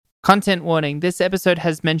Content warning. This episode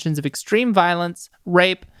has mentions of extreme violence,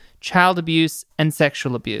 rape, child abuse, and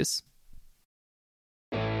sexual abuse.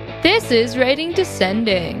 This is Rating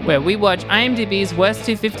Descending, Where we watch IMDb's Worst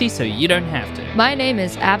 250 so you don't have to. My name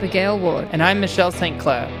is Abigail Ward. And I'm Michelle St.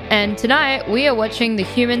 Clair. And tonight we are watching The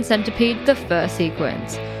Human Centipede, the first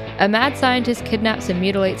sequence. A mad scientist kidnaps and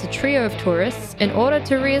mutilates a trio of tourists in order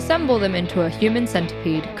to reassemble them into a human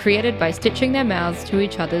centipede created by stitching their mouths to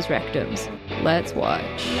each other's rectums. Let's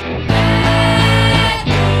watch.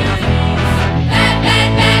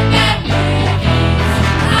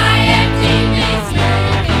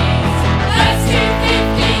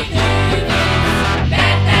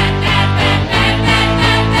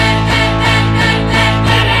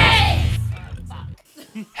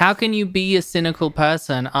 How can you be a cynical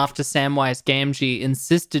person after Samwise Gamgee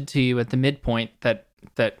insisted to you at the midpoint that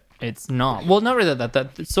it's not? Well, not really that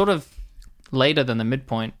it's sort of later than the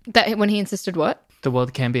midpoint. That when he insisted what? The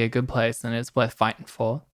world can be a good place and it's worth fighting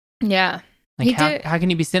for. Yeah. Like how can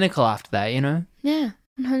you be cynical after that, you know? Yeah,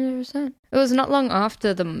 100%. It was not long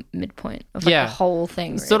after the midpoint of the whole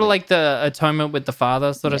thing. Really. Sort of like the Atonement with the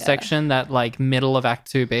Father sort of section, that like middle of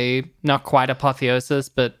Act 2B. Not quite apotheosis,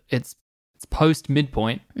 but it's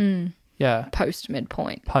post-midpoint. Yeah.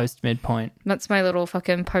 Post-midpoint. Post-midpoint. That's my little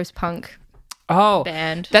fucking post-punk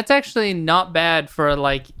band. That's actually not bad for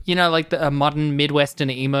like, you know, like a modern Midwestern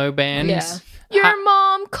emo band. Yeah. Your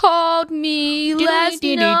mom called me last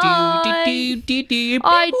night.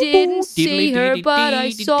 I didn't see her, but I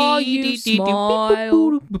saw you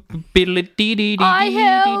smile. I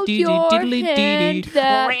held your hand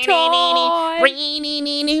that time,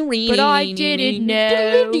 but I didn't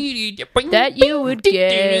know that you would go.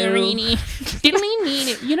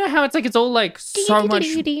 You know how it's like it's all like so much.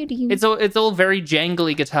 It's all very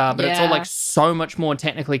jangly guitar, but it's all like so much more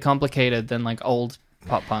technically complicated than like old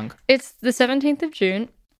pop punk. It's the 17th of June,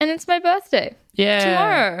 and it's my birthday. Yeah.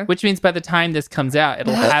 Tomorrow. Which means by the time this comes out,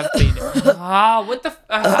 it'll have been... what the...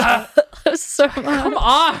 So much. Come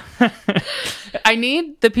on. I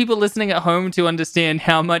need the people listening at home to understand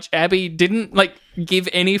how much Abby didn't, like, give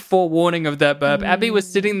any forewarning of that burp. Abby was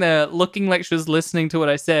sitting there looking like she was listening to what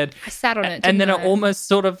I said. I sat on it, and then it almost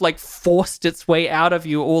sort of, like, forced its way out of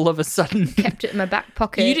you all of a sudden. Kept it in my back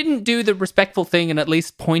pocket. You didn't do the respectful thing and at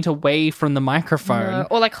least point away from the microphone. No.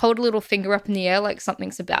 Or, like, hold a little finger up in the air like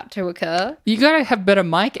something's about to occur. You gotta have better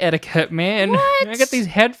mic etiquette, man. What? I got these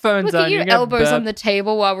headphones on. Look at your elbows on the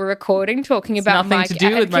table while we're recording, talking about mic etiquette. Nothing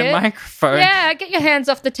to do with my microphone. Yeah, get your hands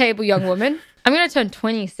off the table, young woman. I'm going to turn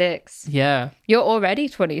 26. Yeah. You're already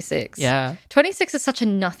 26. Yeah. 26 is such a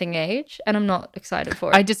nothing age, and I'm not excited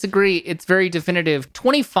for it. I disagree. It's very definitive.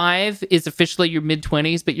 25 is officially your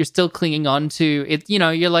mid-20s, but you're still clinging on to it. You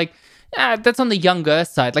know, you're like, that's on the younger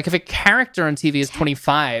side. Like if a character on TV is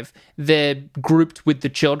 25, they're grouped with the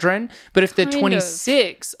children. But if they're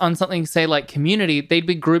 26 on something, say like Community, they'd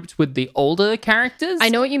be grouped with the older characters. I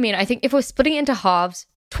know what you mean. I think if we're splitting it into halves,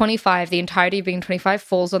 25, the entirety of being 25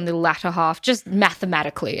 falls on the latter half. Just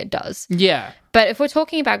mathematically, it does. Yeah. But if we're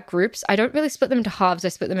talking about groups, I don't really split them into halves. I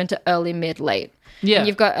split them into early, mid, late. Yeah. And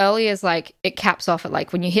you've got early as like, it caps off at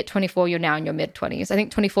like when you hit 24, you're now in your mid-20s. I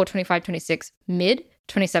think 24, 25, 26, mid.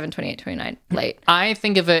 27, 28, 29, late. I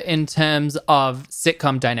think of it in terms of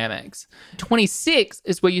sitcom dynamics. 26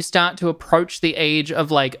 is where you start to approach the age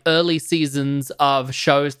of like early seasons of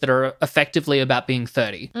shows that are effectively about being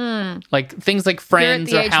 30. Like things like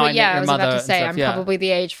Friends or How I Met Your Mother. I was about to say, I'm stuff, probably the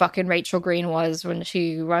age fucking Rachel Green was when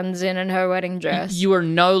she runs in her wedding dress. You are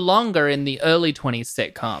no longer in the early 20s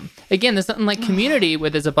sitcom. Again, there's something like Community where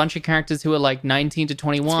there's a bunch of characters who are like 19 to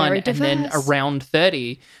 21 and then around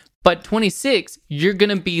 30. But 26, you're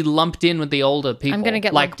going to be lumped in with the older people. I'm going to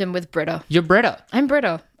get lumped in with Britta. You're Britta. I'm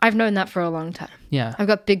Britta. I've known that for a long time. Yeah. I've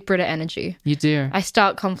got big Britta energy. You do. I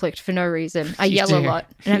start conflict for no reason. I yell a lot,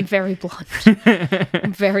 and I'm very blunt.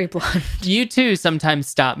 I'm very blunt. You too sometimes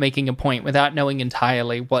start making a point without knowing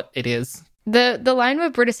entirely what it is. The line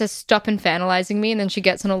where Britta says, "Stop infantilizing me," and then she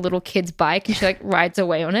gets on a little kid's bike and she like rides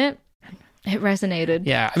away on it. It resonated.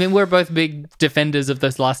 Yeah, I mean, we're both big defenders of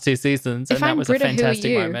those last two seasons, and that was Britta, a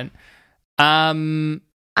fantastic moment. I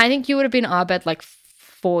think you would have been Abed like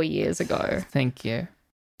 4 years ago. Thank you.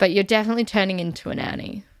 But you're definitely turning into an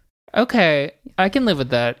Annie. Okay, I can live with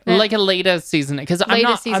that. Yeah. Like a later season, because I'm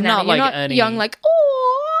not like not Ernie. young, like,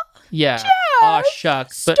 oh, yeah. Jeff, Oh,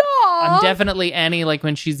 shucks. But stop. I'm definitely Annie, like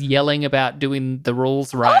when she's yelling about doing the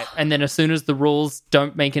rules right. And then as soon as the rules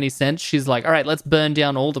don't make any sense, she's like, all right, let's burn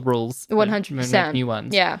down all the rules. 100%. Make new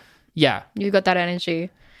ones. Yeah. Yeah. You've got that energy.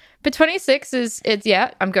 But 26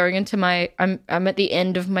 I'm going into I'm at the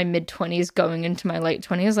end of my mid-20s, going into my late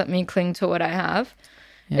 20s. Let me cling to what I have.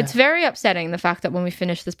 It's very upsetting, the fact that when we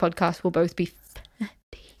finish this podcast, we'll both be...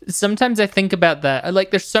 Sometimes I think about that. Like,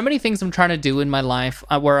 there's so many things I'm trying to do in my life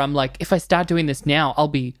where I'm like, if I start doing this now, I'll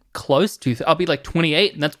be close to... I'll be like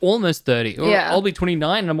 28, and that's almost 30. Or I'll be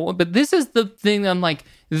 29, and but this is the thing that I'm like,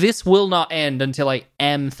 this will not end until I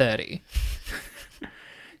am 30.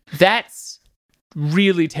 That's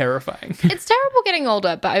really terrifying. It's terrible getting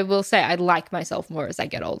older, but I will say I like myself more as I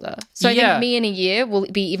get older. So I think me in a year will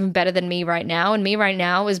be even better than me right now, and me right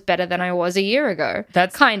now is better than I was a year ago.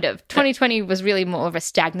 That's kind of. 2020 was really more of a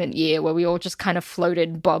stagnant year where we all just kind of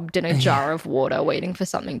floated, bobbed in a jar of water waiting for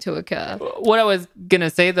something to occur. What I was going to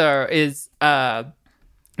say, though, is,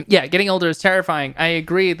 getting older is terrifying. I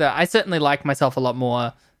agree that I certainly like myself a lot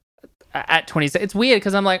more at 26. It's weird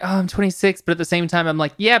because I'm like, I'm 26, but at the same time, I'm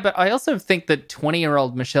like, yeah, but I also think that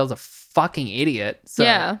 20-year-old Michelle's a fucking idiot.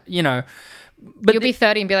 So, you know. But you'll be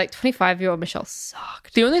 30 and be like, 25-year-old Michelle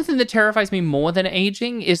sucked. The only thing that terrifies me more than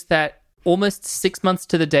aging is that almost 6 months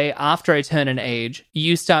to the day after I turn an age,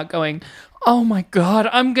 you start going, oh my God,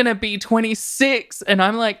 I'm going to be 26. And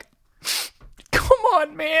I'm like, come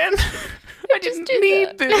on, man. I just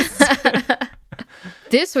need this.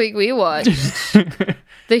 This week we watched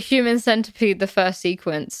The Human Centipede, the first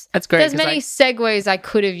sequence. That's great. There's many segues I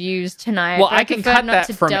could have used tonight. Well, I can cut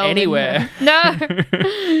that from anywhere. No.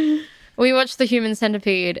 We watched The Human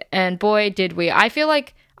Centipede, and boy, did we. I feel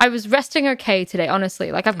like I was resting okay today,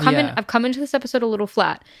 honestly. Like I've come into this episode a little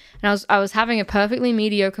flat, and I was having a perfectly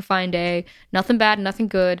mediocre fine day. Nothing bad, nothing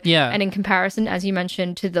good. Yeah. And in comparison, as you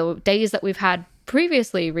mentioned, to the days that we've had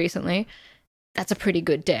recently, that's a pretty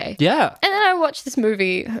good day. Yeah. And then I watched this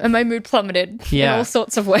movie and my mood plummeted in all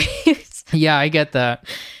sorts of ways. Yeah, I get that.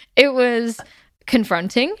 It was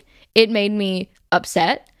confronting. It made me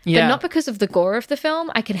upset. But not because of the gore of the film.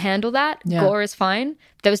 I can handle that. Yeah. Gore is fine.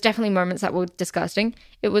 There was definitely moments that were disgusting.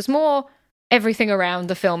 It was more everything around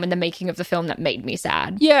the film and the making of the film that made me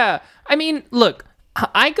sad. Yeah. I mean, look,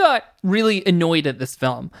 I got really annoyed at this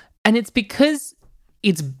film. And it's because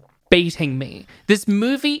it's baiting me. This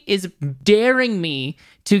movie is daring me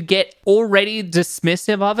to get already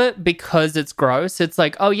dismissive of it because it's gross. It's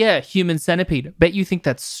like, oh yeah, human centipede. Bet you think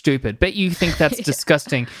that's stupid. Bet you think that's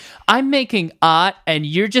disgusting. I'm making art and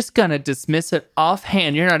you're just gonna dismiss it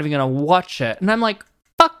offhand. You're not even gonna watch it. And I'm like,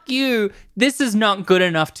 fuck you. This is not good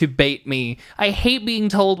enough to bait me. I hate being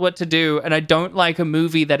told what to do, and I don't like a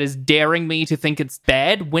movie that is daring me to think it's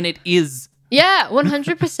bad when it is. Yeah,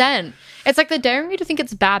 100%. It's like they're daring you to think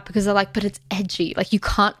it's bad because they're like, but it's edgy. Like, you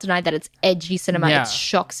can't deny that it's edgy cinema. Yeah. It's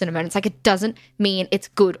shock cinema. And it's like, it doesn't mean it's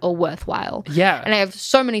good or worthwhile. Yeah. And I have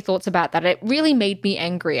so many thoughts about that. It really made me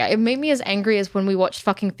angry. It made me as angry as when we watched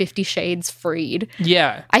fucking 50 Shades Freed.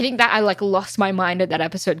 Yeah. I think that I like lost my mind at that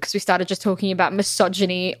episode because we started just talking about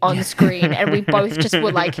misogyny on screen and we both just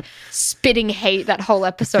were like spitting hate that whole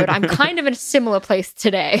episode. I'm kind of in a similar place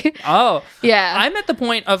today. Oh. Yeah. I'm at the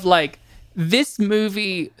point of like, this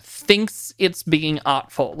movie thinks it's being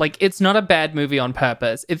artful. Like, it's not a bad movie on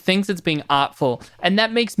purpose. It thinks it's being artful. And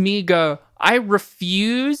that makes me go, I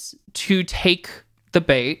refuse to take the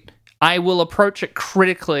bait. I will approach it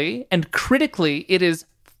critically. And critically, it is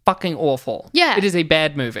fucking awful. Yeah. It is a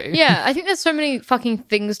bad movie. Yeah, I think there's so many fucking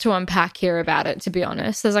things to unpack here about it, to be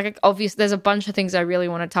honest. There's like, there's a bunch of things I really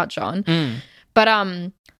want to touch on. But,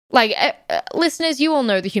 like, listeners, you all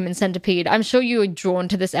know The Human Centipede. I'm sure you are drawn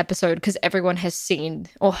to this episode because everyone has seen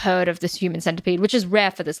or heard of this Human Centipede, which is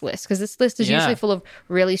rare for this list because this list is usually full of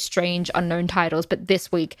really strange, unknown titles. But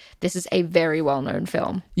this week, this is a very well-known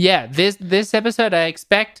film. Yeah, this episode, I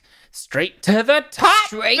expect straight to the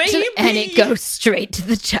top, and it goes straight to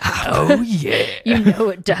the top. Oh, yeah. You know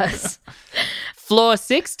it does. Floor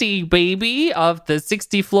 60, baby, of the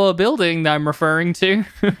 60-floor building that I'm referring to.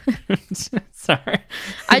 Sorry.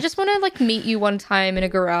 I just want to like meet you one time in a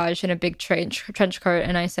garage in a big trench coat,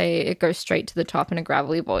 and I say it goes straight to the top in a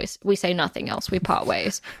gravelly voice. We say nothing else. We part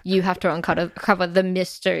ways. You have to uncover the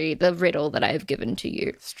mystery, the riddle that I have given to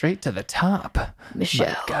you. Straight to the top.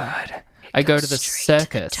 Michelle. My God. I go to the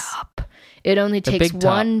circus. To the top. It only takes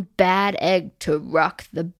one bad egg to rock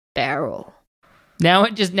the barrel. Now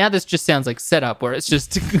this just sounds like setup where it's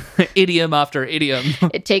just idiom after idiom.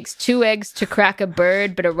 It takes 2 eggs to crack a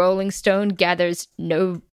bird, but a rolling stone gathers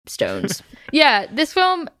no stones. Yeah, this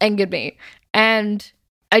film angered me. And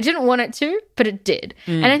I didn't want it to, but it did.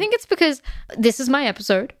 And I think it's because this is my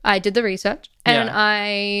episode. I did the research.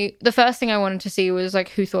 And the first thing I wanted to see was like,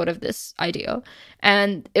 who thought of this idea?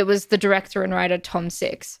 And it was the director and writer, Tom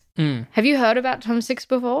Six. Have you heard about Tom Six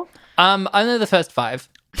before? I know the first 5.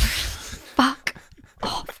 Fuck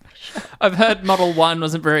off. I've heard Model 1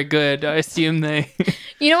 wasn't very good. I assume they...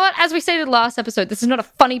 You know what? As we stated last episode, this is not a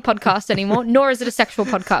funny podcast anymore, nor is it a sexual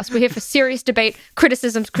podcast. We're here for serious debate,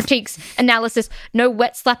 criticisms, critiques, analysis, no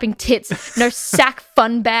wet slapping tits, no sack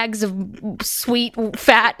fun bags of sweet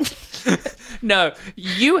fat. No,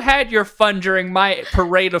 you had your fun during my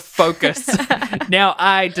parade of focus. Now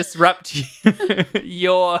I disrupt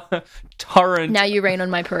your torrent. Now you rain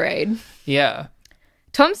on my parade. Yeah.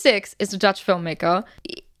 Tom Six is a Dutch filmmaker.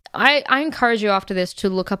 I encourage you after this to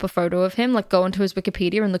look up a photo of him, like go onto his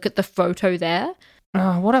Wikipedia and look at the photo there.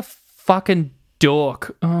 Oh, what a fucking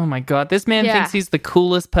dork. Oh my God. This man thinks he's the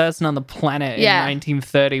coolest person on the planet in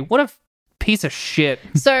 1930. What a piece of shit.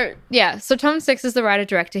 So Tom Six is the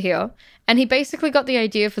writer-director here, and he basically got the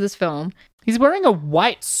idea for this film. He's wearing a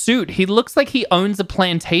white suit. He looks like he owns a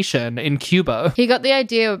plantation in Cuba. He got the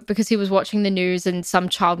idea because he was watching the news and some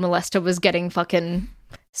child molester was getting fucking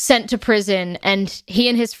sent to prison, and he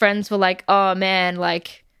and his friends were like, oh man,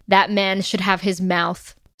 like that man should have his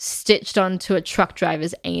mouth stitched onto a truck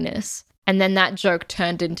driver's anus. And then that joke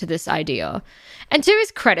turned into this idea. And to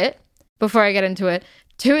his credit, before I get into it,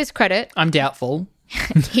 to his credit, I'm doubtful.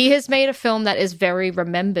 He has made a film that is very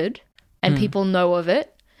remembered and people know of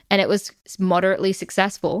it, and it was moderately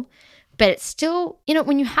successful. But it's still, you know,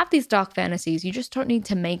 when you have these dark fantasies, you just don't need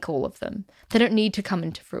to make all of them. They don't need to come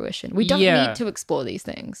into fruition. We don't need to explore these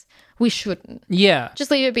things. We shouldn't. Yeah.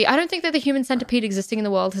 Just leave it be. I don't think that the human centipede existing in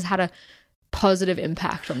the world has had a positive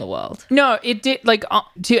impact on the world. No, it did. Like,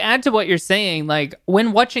 to add to what you're saying, like,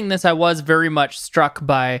 when watching this, I was very much struck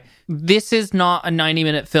by, this is not a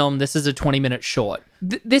 90-minute film. This is a 20-minute short.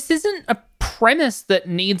 This isn't a premise that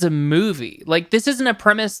needs a movie. Like, this isn't a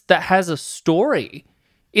premise that has a story.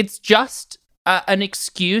 It's just an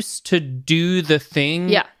excuse to do the thing.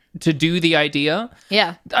 Yeah. To do the idea.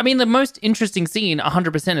 Yeah. I mean, the most interesting scene,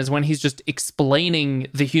 100%, is when he's just explaining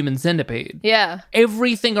the human centipede. Yeah.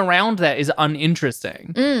 Everything around that is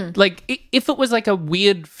uninteresting. Like, if it was like a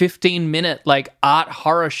weird 15-minute, like, art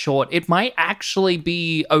horror short, it might actually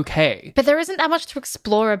be okay. But there isn't that much to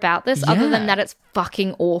explore about this other than that it's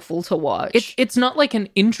fucking awful to watch. It's not like an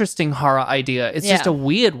interesting horror idea. It's just a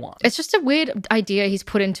weird one. It's just a weird idea he's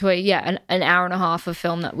put into an hour and a half of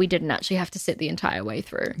film that we didn't actually have to sit the entire way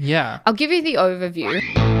through. Yeah. I'll give you the overview.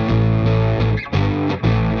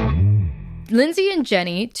 Lindsay and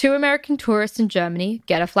Jenny, two American tourists in Germany,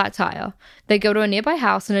 get a flat tire. They go to a nearby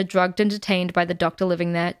house and are drugged and detained by the doctor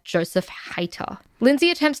living there, Joseph Heiter. Lindsay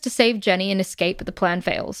attempts to save Jenny and escape, but the plan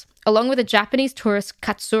fails. Along with a Japanese tourist,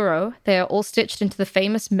 Katsuro, they are all stitched into the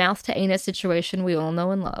famous mouth-to-anus situation we all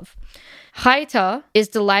know and love. Heiter is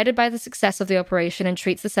delighted by the success of the operation and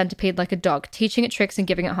treats the centipede like a dog, teaching it tricks and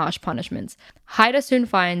giving it harsh punishments. Heiter soon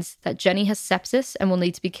finds that Jenny has sepsis and will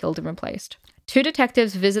need to be killed and replaced. Two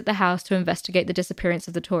detectives visit the house to investigate the disappearance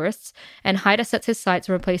of the tourists, and Heiter sets his sights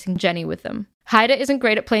on replacing Jenny with them. Heiter isn't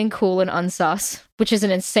great at playing cool and unsus, which is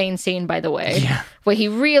an insane scene, by the way, where he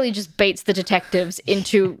really just baits the detectives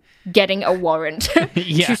into getting a warrant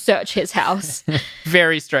to search his house.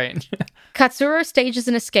 Very strange. Katsuro stages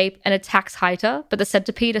an escape and attacks Heiter, but the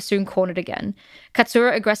centipede are soon cornered again.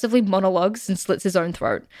 Katsuro aggressively monologues and slits his own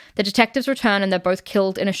throat. The detectives return and they're both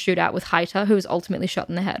killed in a shootout with Heiter, who is ultimately shot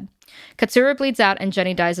in the head. Katsuro bleeds out and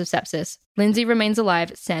Jenny dies of sepsis. Lindsay remains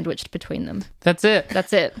alive, sandwiched between them. That's it.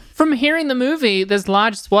 That's it. From hearing the movie, there's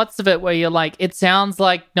large swaths of it where you're like, it sounds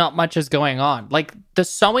like not much is going on. Like, the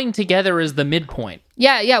sewing together is the midpoint.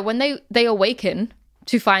 Yeah. When they awaken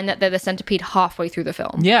to find that they're the centipede halfway through the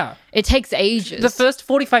film. Yeah. It takes ages. The first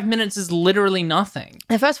 45 minutes is literally nothing.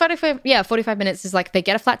 The first 45 minutes is like they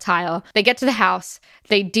get a flat tire, they get to the house,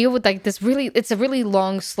 they deal with like this it's a really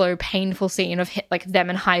long, slow, painful scene of like them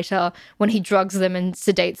and Heiter when he drugs them and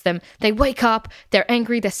sedates them. They wake up, they're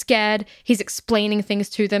angry, they're scared, he's explaining things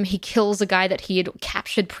to them, he kills a guy that he had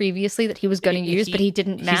captured previously that he was going to use, but he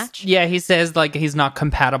didn't match. He says like he's not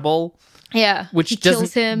compatible. Yeah, which he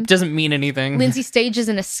kills him. Doesn't mean anything. Lindsay stages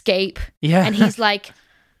an escape. Yeah, and he's like,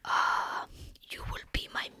 "You will be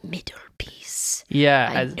my middle piece." Yeah,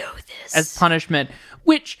 I know this as punishment.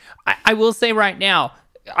 Which I will say right now,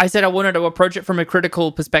 I said I wanted to approach it from a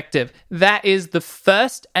critical perspective. That is the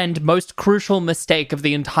first and most crucial mistake of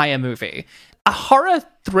the entire movie. A horror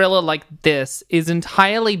thriller like this is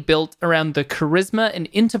entirely built around the charisma and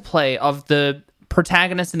interplay of the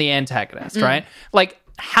protagonist and the antagonist, right? Like,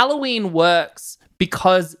 Halloween works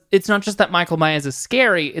because it's not just that Michael Myers is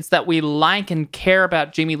scary, it's that we like and care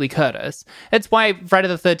about Jamie Lee Curtis. It's why Friday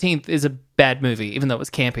the 13th is a bad movie, even though it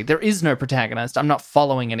was campy. There is no protagonist. I'm not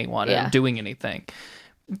following anyone and doing anything.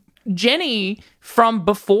 Jenny, from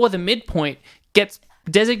before the midpoint, gets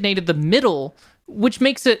designated the middle, which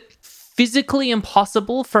makes it physically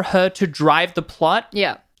impossible for her to drive the plot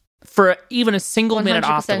Yeah. for even a single minute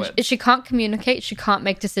afterwards. She can't communicate. She can't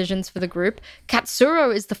make decisions for the group.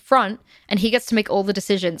 Katsuro is the front, and he gets to make all the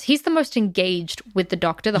decisions. He's the most engaged with the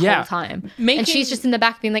Doctor the whole time. And she's just in the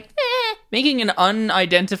back being like, eh. Making an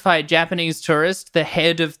unidentified Japanese tourist the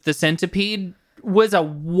head of the Centipede was a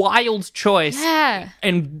wild choice. Yeah.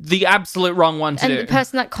 And the absolute wrong one to And do. the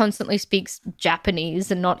person that constantly speaks Japanese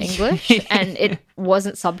and not English, and it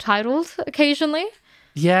wasn't subtitled occasionally.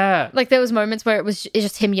 Yeah. Like, there was moments where it's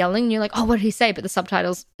just him yelling, and you're like, oh, what did he say? But the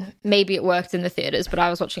subtitles, maybe it worked in the theaters, but I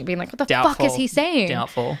was watching it being like, what the fuck is he saying?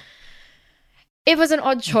 Doubtful. It was an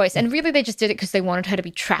odd choice. And really, they just did it because they wanted her to be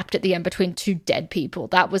trapped at the end between two dead people.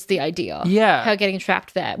 That was the idea. Yeah. Her getting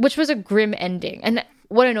trapped there, which was a grim ending. And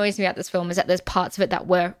what annoys me about this film is that there's parts of it that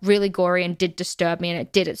were really gory and did disturb me, and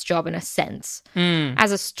it did its job in a sense.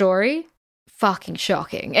 As a story, fucking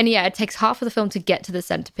shocking. And yeah, it takes half of the film to get to the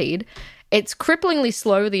Centipede. It's cripplingly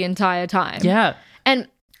slow the entire time. Yeah. And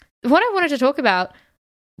what I wanted to talk about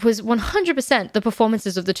was 100% the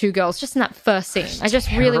performances of the two girls just in that first scene. I just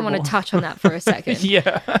really want to touch on that for a second.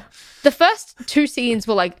 Yeah. The first two scenes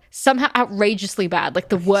were like somehow outrageously bad, like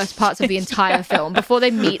the worst parts of the entire film. Before they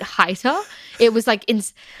meet Haita, it was like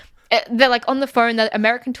they're like on the phone, the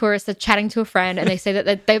American tourists are chatting to a friend, and they say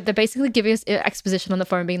that they're basically giving us exposition on the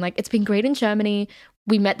phone being like, it's been great in Germany.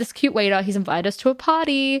 We met this cute waiter. He's invited us to a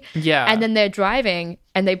party. Yeah. And then they're driving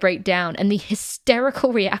and they break down, and the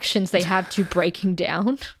hysterical reactions they have to breaking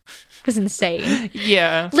down was insane.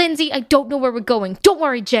 Yeah. Lindsay, I don't know where we're going. Don't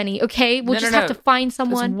worry, Jenny, okay? We'll just have to find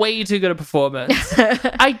someone. It's way too good a performance.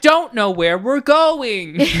 I don't know where we're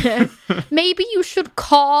going. Maybe you should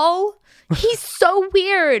call. He's so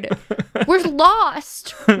weird. We're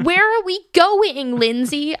lost. Where are we going,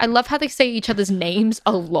 Lindsay? I love how they say each other's names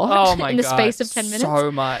a lot in the space of 10 minutes.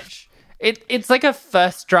 So much. It's like a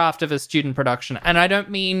first draft of a student production. And I don't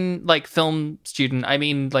mean like film student. I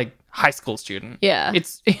mean like high school student. Yeah.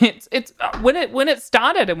 It's when it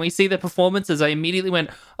started and we see the performances, I immediately went,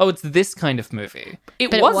 oh, it's this kind of movie.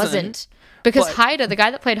 But it wasn't. Because Haida, the guy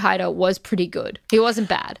that played Haida, was pretty good. He wasn't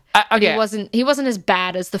bad. But he wasn't as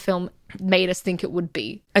bad as the film made us think it would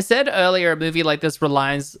be. I said earlier, a movie like this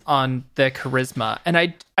relies on their charisma. And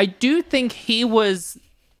I do think he was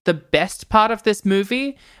the best part of this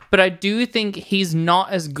movie, but I do think he's not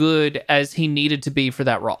as good as he needed to be for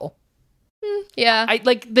that role. Yeah.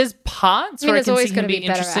 There's parts where I can see him be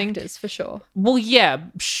better interesting. Actors, for sure. Well, yeah,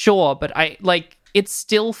 sure, but it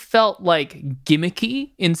still felt like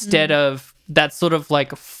gimmicky instead of that sort of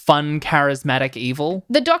like fun, charismatic evil.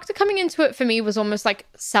 The Doctor coming into it for me was almost like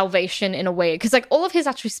salvation in a way, because like all of his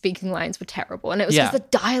actually speaking lines were terrible, and it was because the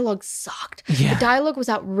dialogue sucked. Yeah. The dialogue was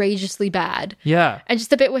outrageously bad. Yeah. And just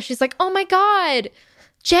the bit where she's like, "Oh my god,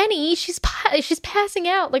 Jenny, she's passing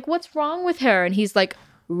out. Like, what's wrong with her?" And he's like,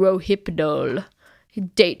 "Rohypnol.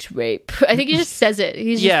 Date rape." I think he just says it.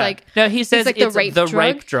 He's just like, no, he says like it's the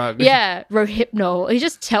rape drug. Yeah, Rohypnol. He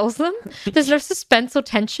just tells them. There's no suspense or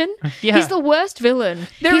tension. Yeah. He's the worst villain.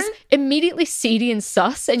 He's immediately seedy and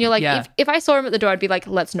sus, and you're like, if I saw him at the door, I'd be like,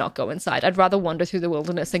 let's not go inside. I'd rather wander through the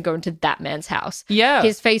wilderness than go into that man's house. Yeah.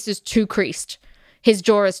 His face is too creased. His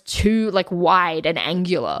jaw is too like wide and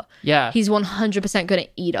angular. Yeah. He's 100% going to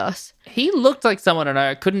eat us. He looked like someone, and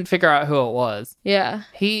I couldn't figure out who it was. Yeah.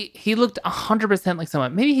 He looked 100% like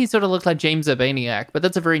someone. Maybe he sort of looked like James Urbaniak, but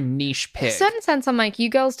that's a very niche pick. In a certain sense, I'm like, you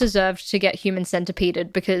girls deserved to get human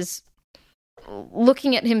centipeded, because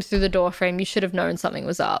looking at him through the doorframe, you should have known something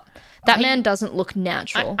was up. That man doesn't look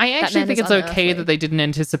natural. I actually think it's okay that they didn't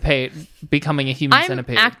anticipate becoming a human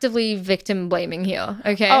centipede. I'm actively victim blaming here,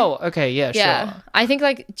 okay? Oh, okay, yeah, sure. I think,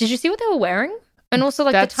 like, did you see what they were wearing? And also,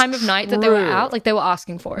 like, the time of night that they were out, like, they were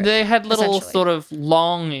asking for it. They had little sort of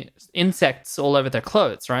long insects all over their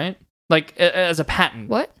clothes, right? Like, as a pattern.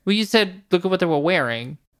 What? Well, you said, look at what they were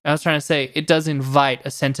wearing. I was trying to say, it does invite a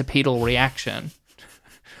centipedal reaction.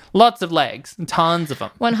 Lots of legs, and tons of them.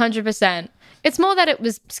 100%. It's more that it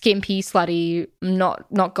was skimpy, slutty,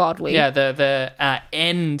 not godly. Yeah, the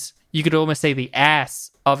end, you could almost say the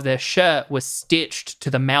ass of their shirt was stitched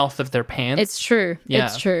to the mouth of their pants. It's true. Yeah.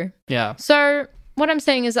 It's true. Yeah. So what I'm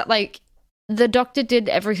saying is that, like, the Doctor did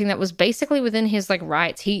everything that was basically within his, like,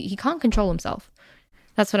 rights. He can't control himself.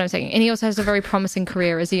 That's what I'm saying. And he also has a very promising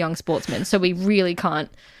career as a young sportsman, so we really can't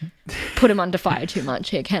put him under fire too much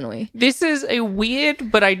here, can we? This is a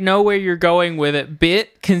weird, but I know where you're going with it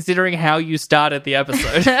bit, considering how you started the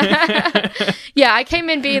episode. Yeah, I came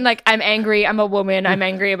in being like, I'm angry, I'm a woman, I'm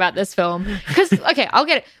angry about this film. Because, okay, I'll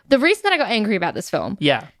get it. The reason that I got angry about this film,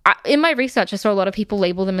 yeah. In my research, I saw a lot of people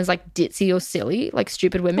label them as, like, ditzy or silly, like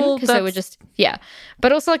stupid women, because they were just, yeah.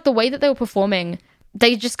 But also, like, the way that they were performing,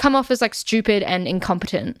 they just come off as like stupid and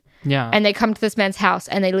incompetent. Yeah. And they come to this man's house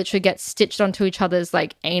and they literally get stitched onto each other's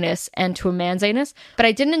like anus and to a man's anus. But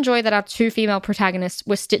I didn't enjoy that our two female protagonists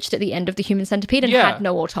were stitched at the end of the Human Centipede and had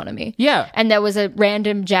no autonomy. Yeah. And there was a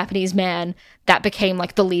random Japanese man that became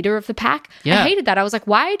like the leader of the pack. Yeah. I hated that. I was like,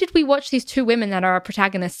 why did we watch these two women that are our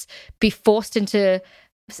protagonists be forced into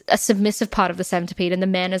a submissive part of the centipede and the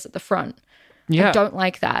man is at the front? Yeah. I don't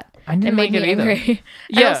like that. I didn't made like me it either. angry.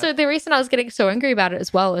 Yeah. And also the reason I was getting so angry about it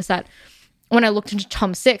as well is that when I looked into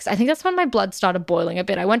Tom Six, I think that's when my blood started boiling a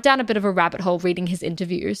bit. I went down a bit of a rabbit hole reading his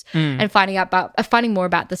interviews and finding more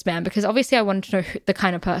about this man, because obviously I wanted to know the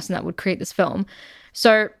kind of person that would create this film.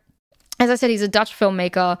 So, as I said, he's a Dutch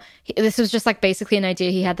filmmaker. This was just like basically an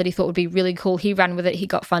idea he had that he thought would be really cool. He ran with it. He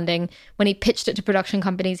got funding. When he pitched it to production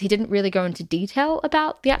companies, he didn't really go into detail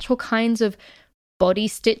about the actual kinds of body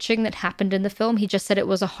stitching that happened in the film. He just said it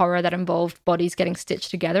was a horror that involved bodies getting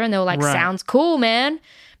stitched together, and they were like, sounds cool, man.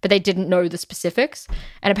 But they didn't know the specifics.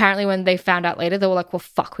 And apparently when they found out later, they were like, well,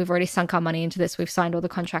 fuck, we've already sunk our money into this. We've signed all the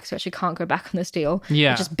contracts. We actually can't go back on this deal.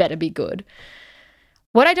 Yeah. It just better be good.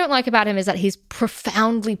 What I don't like about him is that he's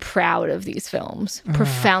profoundly proud of these films.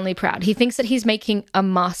 Profoundly proud. He thinks that he's making a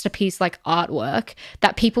masterpiece like artwork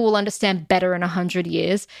that people will understand better in 100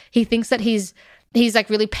 years. He thinks that he's like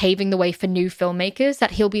really paving the way for new filmmakers, that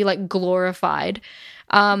he'll be like glorified.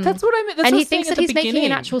 That's what I meant. And he thinks that he's making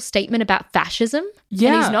an actual statement about fascism. Yeah.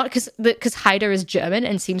 And he's not, because Haida is German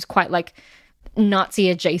and seems quite like Nazi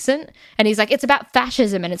adjacent. And he's like, it's about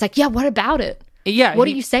fascism. And it's like, yeah, what about it? Yeah. What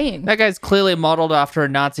are you saying? That guy's clearly modeled after a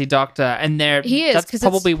Nazi doctor, and that's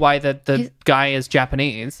probably why the guy is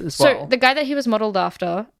Japanese as well. So the guy that he was modeled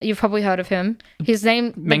after, you've probably heard of him. His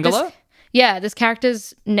name... Mengele? This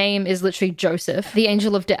character's name is literally Joseph, the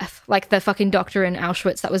Angel of Death, like the fucking doctor in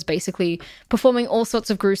Auschwitz that was basically performing all sorts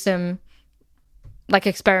of gruesome like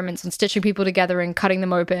experiments on stitching people together and cutting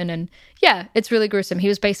them open. And yeah, it's really gruesome. He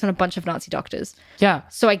was based on a bunch of Nazi doctors. Yeah.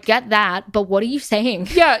 So I get that, but what are you saying?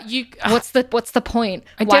 Yeah, What's the point?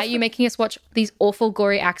 Why are you making us watch these awful,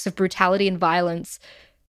 gory acts of brutality and violence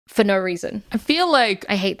for no reason? I feel like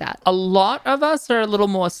I hate that. A lot of us are a little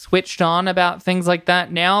more switched on about things like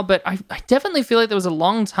that now, but I definitely feel like there was a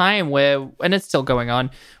long time where, and it's still going on,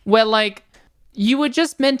 where like you were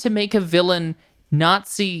just meant to make a villain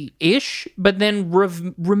Nazi-ish, but then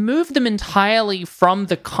remove them entirely from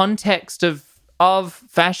the context of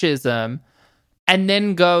fascism, and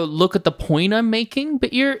then go look at the point I'm making. But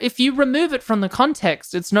if you remove it from the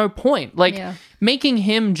context, it's no point. Like making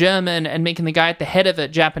him German and making the guy at the head of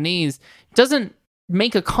it Japanese doesn't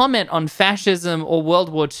make a comment on fascism or World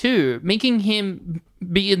War II. Making him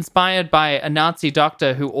be inspired by a Nazi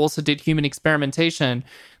doctor who also did human experimentation.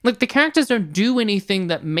 Like, the characters don't do anything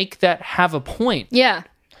that make that have a point. Yeah.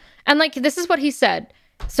 And, like, this is what he said.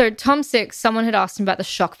 So, Tom Six, someone had asked him about the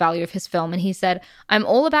shock value of his film, and he said, I'm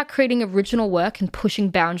all about creating original work and pushing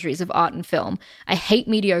boundaries of art and film. I hate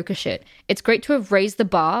mediocre shit. It's great to have raised the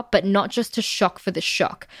bar, but not just to shock for the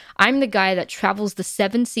shock. I'm the guy that travels the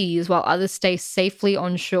 7 seas while others stay safely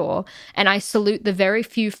on shore, and I salute the very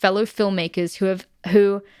few fellow filmmakers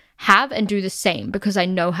who have and do the same, because I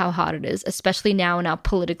know how hard it is, especially now in our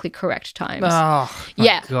politically correct times. Oh,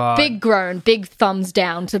 my God. Big groan, big thumbs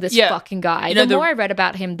down to this fucking guy. The more I read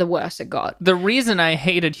about him, the worse it got. The reason I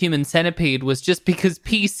hated Human Centipede was just because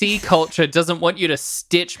PC culture doesn't want you to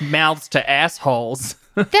stitch mouths to assholes.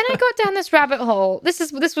 Then I got down this rabbit hole. This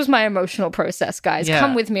was my emotional process, guys. Yeah.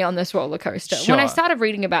 Come with me on this roller coaster. Sure. When I started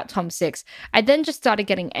reading about Tom Six, I then just started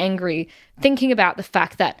getting angry, thinking about the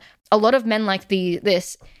fact that a lot of men like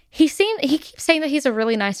this. He keeps saying that he's a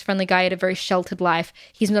really nice, friendly guy, had a very sheltered life.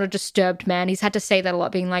 He's not a disturbed man. He's had to say that a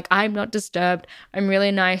lot, being like, I'm not disturbed. I'm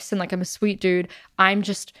really nice and like I'm a sweet dude. I'm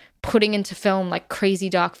just putting into film like crazy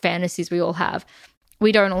dark fantasies we all have.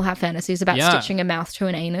 We don't all have fantasies about stitching a mouth to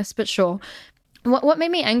an anus, but sure. What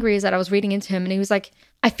made me angry is that I was reading into him and he was like,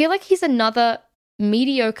 I feel like he's another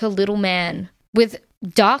mediocre little man with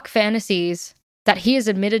dark fantasies that he has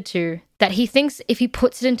admitted to, that he thinks if he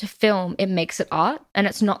puts it into film, it makes it art, and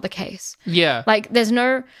it's not the case. Yeah. Like, there's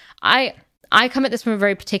no... I come at this from a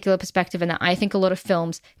very particular perspective in that I think a lot of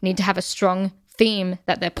films need to have a strong theme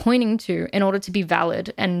that they're pointing to in order to be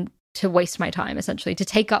valid and to waste my time, essentially, to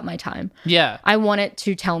take up my time. Yeah. I want it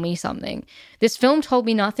to tell me something. This film told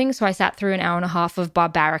me nothing, so I sat through an hour and a half of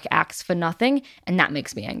barbaric acts for nothing, and that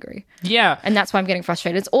makes me angry. Yeah. And that's why I'm getting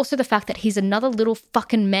frustrated. It's also the fact that he's another little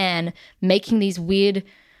fucking man making these weird...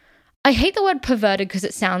 I hate the word perverted because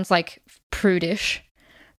it sounds like prudish,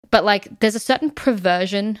 but like there's a certain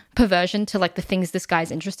perversion to like the things this guy's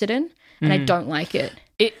interested in. and I don't like it.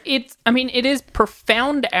 It is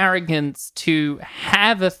profound arrogance to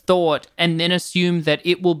have a thought and then assume that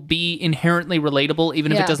it will be inherently relatable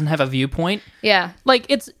even if it doesn't have a viewpoint. Yeah. Like,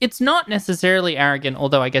 it's not necessarily arrogant,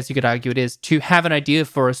 although I guess you could argue it is, to have an idea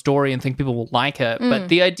for a story and think people will like it. But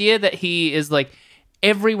the idea that he is like,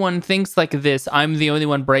 everyone thinks like this, I'm the only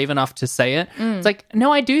one brave enough to say it. It's like,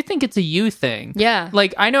 no, I do think it's a you thing. Yeah.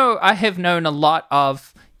 Like, I have known a lot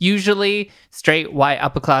of usually straight, white,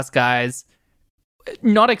 upper class guys,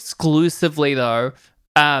 not exclusively though,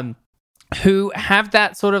 who have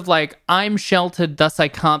that sort of like, I'm sheltered, thus I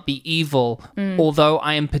can't be evil, although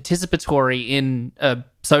I am participatory in a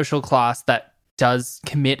social class that does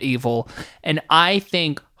commit evil. And I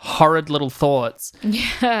think horrid little thoughts.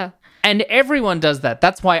 Yeah. And everyone does that.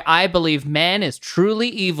 That's why I believe man is truly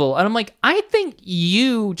evil. And I'm like, I think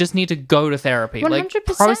you just need to go to therapy. 100%. Like,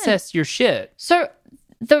 process your shit. So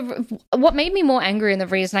what made me more angry, and the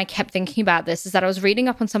reason I kept thinking about this, is that I was reading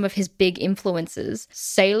up on some of his big influences.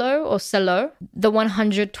 Salo, the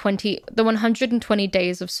 120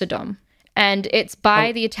 Days of Sodom. And it's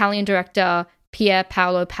by the Italian director Pier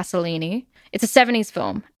Paolo Pasolini. It's a 70s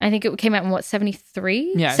film. I think it came out in,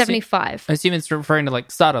 73? Yeah, 75. I assume it's referring to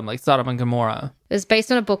like Sodom and Gomorrah. It was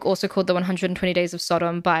based on a book also called The 120 Days of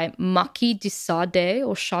Sodom by Marquis de Sade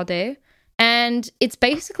or Sade. And it's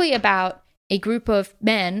basically about a group of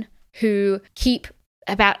men who keep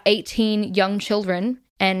about 18 young children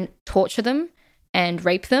and torture them and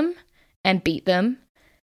rape them and beat them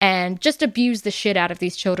and just abuse the shit out of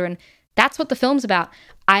these children. That's what the film's about.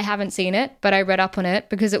 I haven't seen it, but I read up on it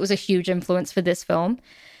because it was a huge influence for this film.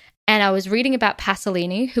 And I was reading about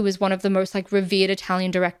Pasolini, who is one of the most like revered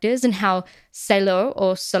Italian directors, and how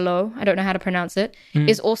Salo, I don't know how to pronounce it,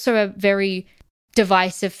 is also a very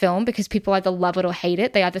divisive film because people either love it or hate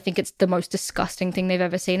it. They either think it's the most disgusting thing they've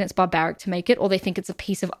ever seen, it's barbaric to make it, or they think it's a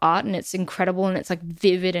piece of art and it's incredible and it's like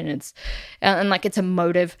vivid and it's and like it's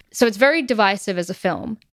emotive. So it's very divisive as a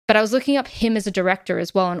film. But I was looking up him as a director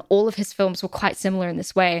as well, and all of his films were quite similar in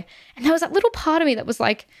this way. And there was that little part of me that was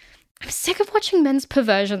like, I'm sick of watching men's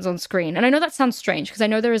perversions on screen. And I know that sounds strange because I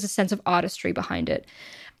know there is a sense of artistry behind it.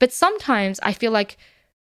 But sometimes I feel like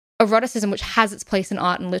eroticism, which has its place in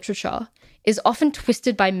art and literature, is often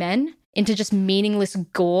twisted by men into just meaningless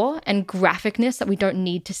gore and graphicness that we don't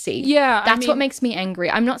need to see. Yeah, That's what makes me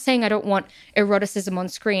angry. I'm not saying I don't want eroticism on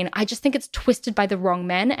screen. I just think it's twisted by the wrong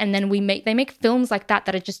men, and then they make films like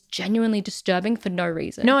that are just genuinely disturbing for no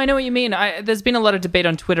reason. No, I know what you mean. There's been a lot of debate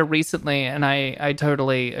on Twitter recently, and I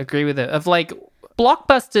totally agree with it. Of like,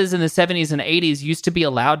 blockbusters in the 70s and 80s used to be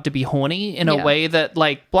allowed to be horny in a way that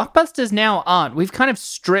like blockbusters now aren't. We've kind of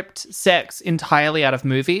stripped sex entirely out of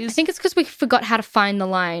movies. I think it's because we forgot how to find the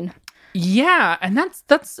line. Yeah, and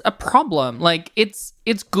that's a problem. Like, it's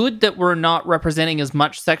good that we're not representing as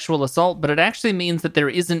much sexual assault, but it actually means that there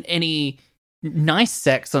isn't any nice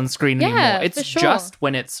sex on screen anymore. It's just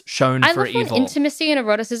when it's shown for evil. I love when intimacy and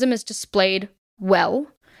eroticism is displayed well,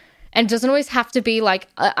 and doesn't always have to be like,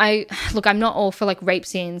 I'm not all for like rape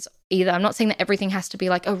scenes either. I'm not saying that everything has to be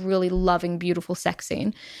like a really loving, beautiful sex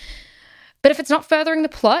scene. But if it's not furthering the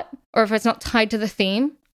plot, or if it's not tied to the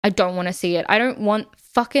theme, I don't want to see it. I don't want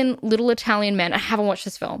fucking little Italian men. I haven't watched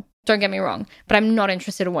this film. Don't get me wrong. But I'm not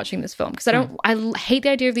interested in watching this film because I hate the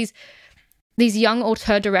idea of these young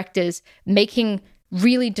auteur directors making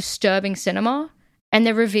really disturbing cinema, and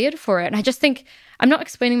they're revered for it. And I just think, I'm not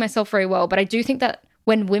explaining myself very well, but I do think that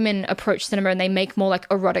when women approach cinema and they make more like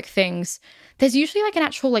erotic things, there's usually like an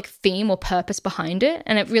actual like theme or purpose behind it,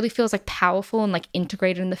 and it really feels like powerful and like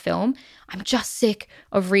integrated in the film. I'm just sick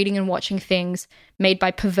of reading and watching things made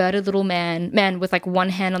by perverted little men with like one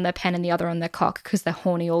hand on their pen and the other on their cock because they're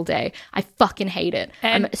horny all day. I fucking hate it.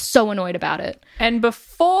 I'm so annoyed about it. And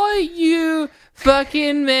before you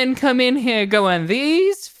fucking men come in here going,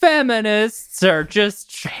 these feminists are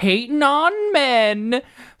just hating on men.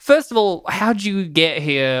 First of all, how'd you get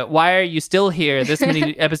here? Why are you still here this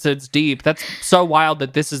many episodes deep? That's so wild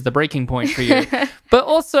that this is the breaking point for you. But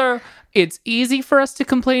also, it's easy for us to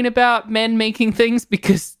complain about men making things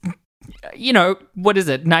because, you know, what is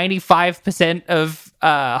it? 95% of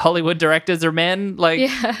Hollywood directors are men. Like,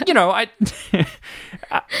 you know,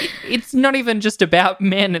 it's not even just about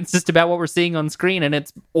men. It's just about what we're seeing on screen, and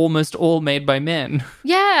it's almost all made by men.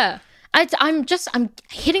 Yeah. I'm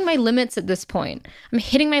hitting my limits at this point. I'm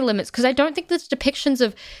hitting my limits because I don't think this depictions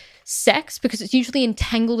of sex, because it's usually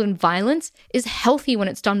entangled in violence, is healthy when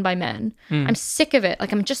it's done by men. I'm sick of it.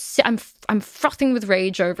 Like, I'm frothing with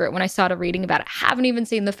rage over it when I started reading about it. Haven't even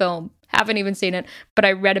seen the film. Haven't even seen it. But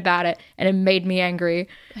I read about it and it made me angry.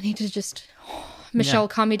 I need to just... Michelle,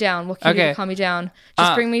 calm me down. What can you do to calm me down?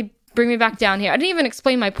 Just bring me back down here. I didn't even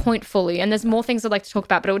explain my point fully, and there's more things I'd like to talk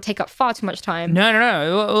about, but it would take up far too much time.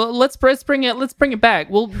 No. Let's bring it back.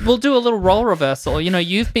 We'll do a little role reversal. You know,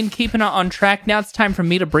 you've been keeping it on track. Now it's time for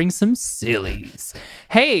me to bring some sillies.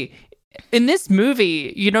 Hey, in this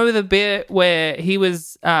movie, you know the bit where he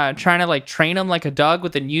was trying to like train him like a dog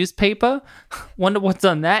with a newspaper? Wonder what's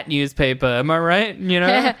on that newspaper. Am I right? You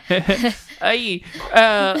know? Hey,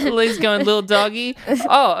 Liz going, little doggy.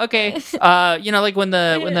 Oh, okay. You know, like when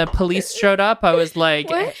the police showed up, I was like,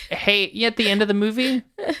 What? hey, at the end of the movie,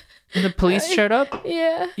 when the police showed up?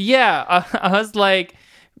 Yeah. Yeah, I was like,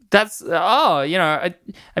 that's, you know,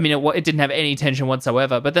 I mean, it didn't have any tension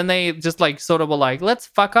whatsoever, but then they just like sort of were like, let's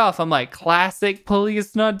fuck off. I'm like, classic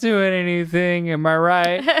police not doing anything. Am I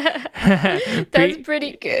right? That's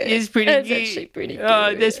pretty good. It's pretty That's good. actually pretty good.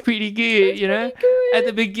 Oh, that's pretty good, you know? good. At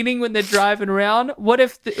the beginning when they're driving around, what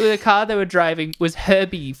if the car they were driving was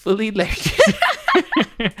Herbie fully loaded?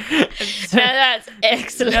 That's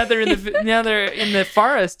excellent. Now they're in the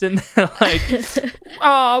forest and they're like,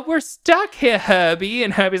 oh, we're stuck here, Herbie.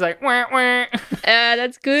 And Herbie's like, wah, wah.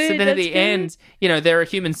 That's good. So then at the end, you know, they're a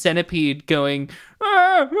human centipede going,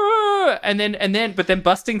 ah, ah, and then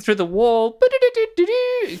busting through the wall,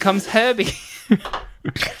 comes Herbie.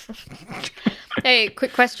 Hey,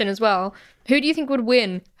 quick question as well. Who do you think would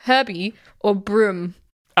win, Herbie or Broom?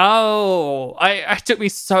 Oh, I took me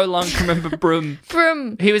so long to remember Broom.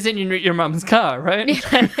 Broom. He was in your mum's car, right?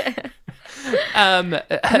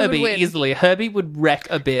 Herbie, win? easily. Herbie would wreck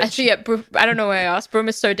a bitch. Actually, yeah, I don't know why I asked. Broom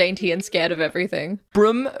is so dainty and scared of everything.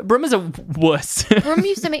 Broom is a wuss. Broom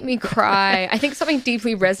used to make me cry. I think something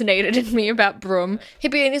deeply resonated in me about Broom.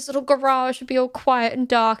 He'd be in his little garage, it'd be all quiet and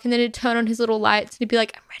dark, and then he'd turn on his little lights and he'd be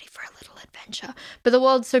like, I'm ready for a little adventure. But the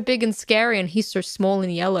world's so big and scary and he's so small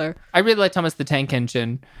and yellow. I really like Thomas the Tank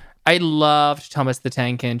Engine. I loved Thomas the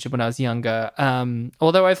Tank Engine when I was younger.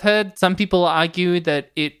 Although I've heard some people argue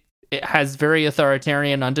that it has very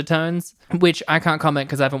authoritarian undertones, which I can't comment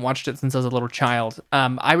because I haven't watched it since I was a little child.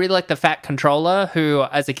 I really like the Fat Controller, who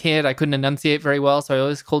as a kid I couldn't enunciate very well, so I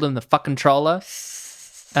always called him the Fuck Controller,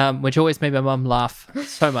 which always made my mum laugh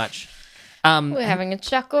so much. We're having a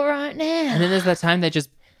chuckle right now. And then there's that time they just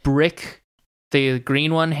brick the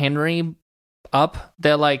green one, Henry, up.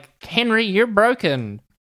 They're like, Henry, you're broken.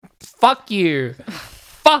 Fuck you.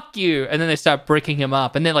 Fuck you. And then they start bricking him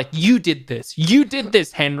up. And they're like, you did this,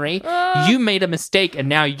 Henry. You made a mistake and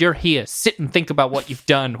now you're here. Sit and think about what you've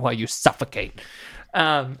done while you suffocate.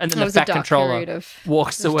 And then the Fat Controller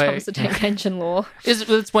walks away. Thomas the Tank Engine lore.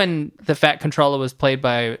 It's when the Fat Controller was played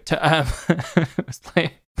by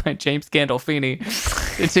James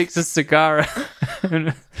Gandolfini. He takes a cigar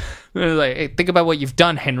and was like, hey, think about what you've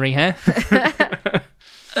done, Henry, huh?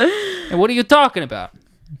 And what are you talking about?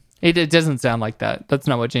 It doesn't sound like that. That's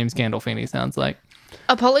not what James Gandolfini sounds like.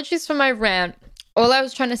 Apologies for my rant. All I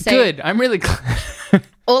was trying to say... Good. I'm really glad.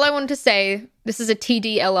 All I wanted to say, this is a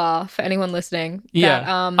TDLR for anyone listening. Yeah.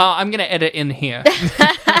 That, I'm going to edit in here.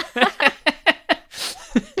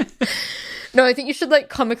 No, I think you should like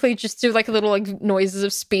comically just do like a little like noises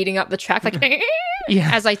of speeding up the track, like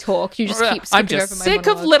Yeah. as I talk. You just keep I'm skipping just over my sick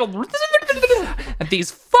monologue. of little...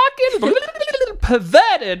 these fucking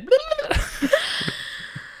perverted...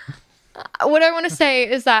 What I want to say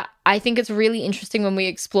is that I think it's really interesting when we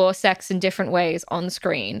explore sex in different ways on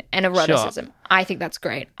screen and eroticism. Sure. I think that's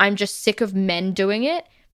great. I'm just sick of men doing it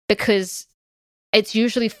because it's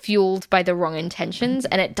usually fueled by the wrong intentions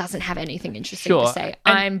and it doesn't have anything interesting to say.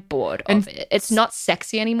 I'm bored of it. It's not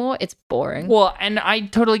sexy anymore. It's boring. Well, and I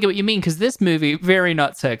totally get what you mean because this movie, very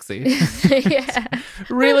not sexy. Yeah.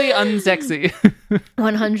 Really unsexy.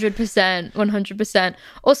 100%. 100%.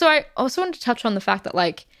 Also, I also wanted to touch on the fact that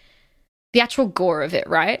like the actual gore of it,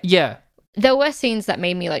 right? Yeah. There were scenes that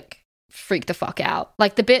made me like freak the fuck out.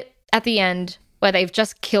 Like the bit at the end where they've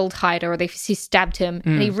just killed Hyder or he stabbed him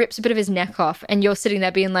and he rips a bit of his neck off and you're sitting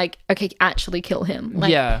there being like, okay, actually kill him. Like,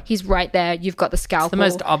 yeah. He's right there. You've got the scalpel. It's the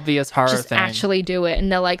most obvious horror just thing. Actually do it. And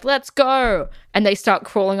they're like, let's go. And they start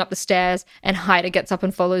crawling up the stairs and Hyder gets up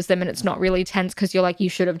and follows them and it's not really tense because you're like, you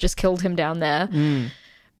should have just killed him down there.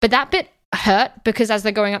 But that bit hurt because as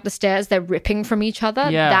they're going up the stairs they're ripping from each other.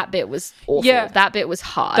 That bit was awful. That bit was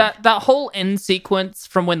hard. That whole end sequence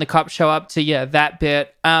from when the cops show up to that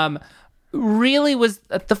bit really was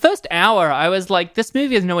the first hour. I was like, this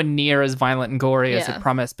movie is nowhere near as violent and gory as it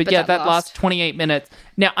promised. But that last 28 minutes.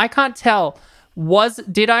 Now I can't tell,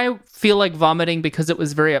 did I feel like vomiting because it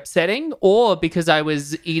was very upsetting or because I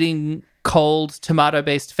was eating cold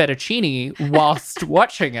tomato-based fettuccine whilst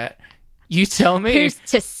watching it? You tell me. Who's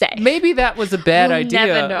to say? Maybe that was a bad We'll idea,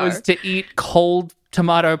 never know. was to eat cold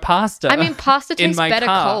tomato pasta. I mean, pasta in tastes my better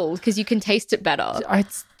car. cold because you can taste it better.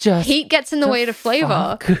 It's just Heat gets in the way to flavor.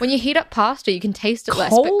 fuck? When you heat up pasta, you can taste it less,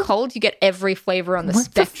 but Cold? cold, you get every flavor on the What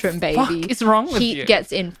spectrum, the fuck baby. is wrong with Heat you?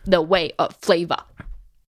 gets in the way of flavor.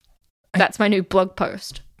 That's my new blog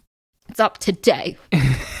post. It's up today.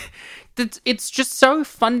 It's just so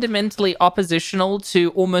fundamentally oppositional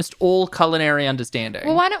to almost all culinary understanding.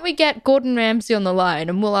 Well, why don't we get Gordon Ramsay on the line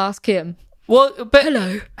and we'll ask him? Well, but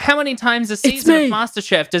Hello. how many times a season me, of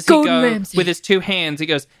MasterChef does Gordon he go Ramsay. with his two hands? He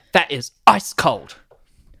goes, "That is ice cold."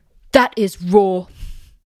 That is raw.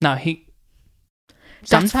 No, he.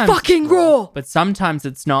 That's Sometimes fucking it's raw. But sometimes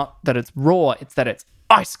it's not that it's raw; it's that it's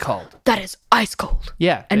ice cold. That is ice cold.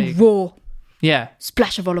 Yeah, And raw. yeah.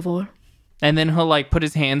 Splash of olive oil. And then he'll like put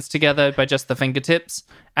his hands together by just the fingertips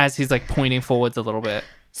as he's like pointing forwards a little bit.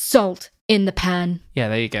 Salt in the pan. Yeah,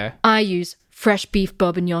 there you go. I use fresh beef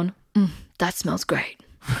bourguignon. That smells great.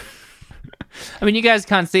 I mean, you guys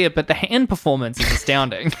can't see it, but the hand performance is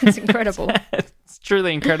astounding. It's incredible. It's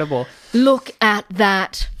truly incredible. Look at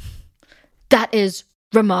that. That is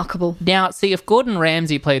remarkable. Now, see, if Gordon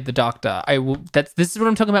Ramsay played the Doctor, this is what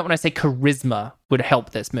I'm talking about when I say charisma would help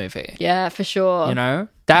this movie. Yeah, for sure. You know,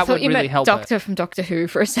 I that thought would you really meant help. Doctor from Doctor Who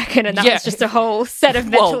for a second, and that Yeah. was just a whole set of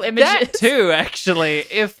mental images. That too, actually.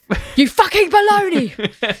 If You fucking baloney!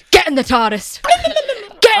 Get in the TARDIS!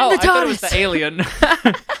 Get in I the thought it was TARDIS! the alien.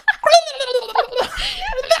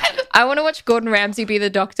 I want to watch Gordon Ramsay be the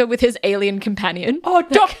Doctor with his alien companion. Oh,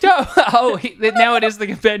 Doctor! Oh, now it is the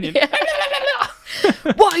companion.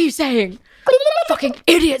 What are you saying? Fucking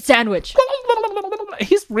idiot sandwich.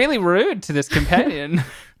 He's really rude to this companion.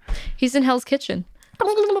 He's in Hell's Kitchen. I'm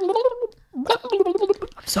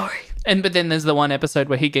sorry. But then there's the one episode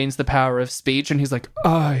where he gains the power of speech and he's like,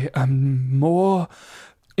 "I am more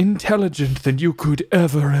intelligent than you could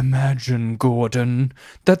ever imagine, Gordon."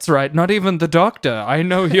 That's right, not even the Doctor. I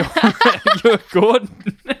know you're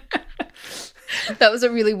Gordon. That was a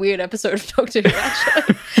really weird episode of Doctor Who,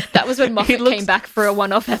 actually. That was when Moffat looks came back for a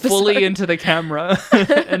one-off episode. Fully into the camera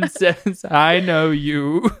and says, "I know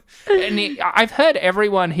you." And I've heard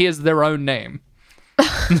everyone hears their own name.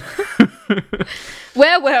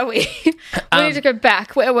 Where were we? We need to go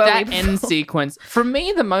back. Where were That we? end sequence, for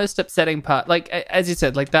me, the most upsetting part, like as you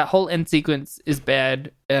said, like that whole end sequence is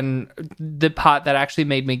bad, and the part that actually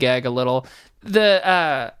made me gag a little,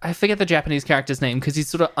 I forget the Japanese character's name because he's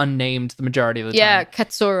sort of unnamed the majority of the Yeah, time.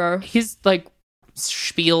 Katsuro. His like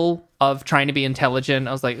spiel of trying to be intelligent,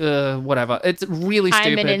 I was like, whatever. It's really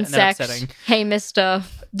stupid I'm an and insect. upsetting. Hey, mister.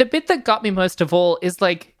 The bit that got me most of all is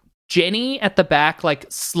like Jenny at the back, like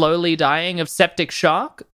slowly dying of septic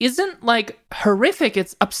shock, isn't like horrific.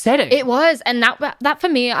 It's upsetting. It was, and that for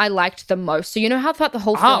me, I liked the most. So you know how throughout the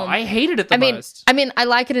whole film, I hated it the most. I mean, I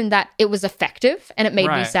like it in that it was effective and it made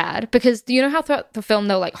me Right. sad because you know how throughout the film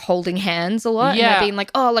they're like holding hands a lot, and Yeah. they're being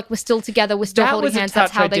like, oh, like we're still together, we're still That holding was a hands.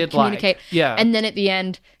 That's touch how I they did like. communicate. Yeah. And then at the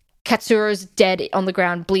end, Katsuro's dead on the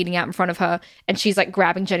ground, bleeding out in front of her, and she's like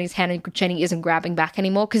grabbing Jenny's hand, and Jenny isn't grabbing back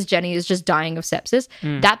anymore because Jenny is just dying of sepsis.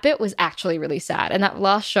 That bit was actually really sad, and that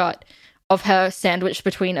last shot of her sandwiched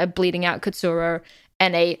between a bleeding out Katsuro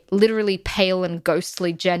and a literally pale and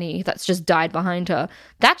ghostly Jenny that's just died behind her.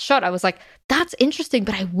 That shot, I was like, that's interesting,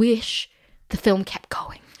 but I wish the film kept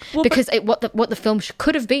going. Because what the film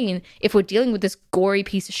could have been, if we're dealing with this gory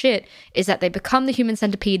piece of shit, is that they become the human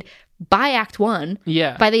centipede by Act 1.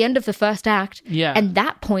 Yeah. By the end of the first act. Yeah. And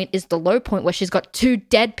that point is the low point where she's got two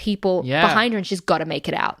dead people Yeah. behind her and she's got to make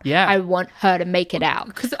it out. Yeah. I want her to make it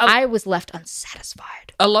out. 'Cause I was left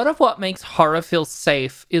unsatisfied. A lot of what makes horror feel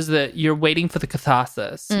safe is that you're waiting for the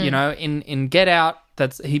catharsis. Mm. You know, in Get Out,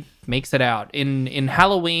 he makes it out. In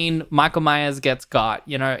Halloween, Michael Myers gets got.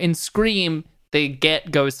 You know, in Scream, they get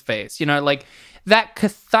Ghostface. You know, like that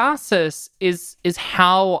catharsis is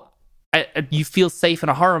how you feel safe in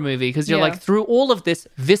a horror movie because you're Yeah. like, through all of this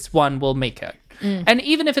one will make it. And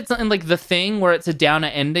even if it's not in like The Thing where it's a downer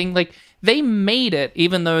ending, like they made it,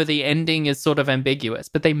 even though the ending is sort of ambiguous,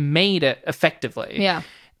 but they made it effectively. Yeah.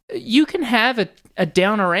 You can have a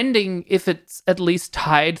downer ending if it's at least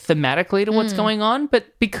tied thematically to what's going on, but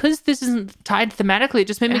because this isn't tied thematically, it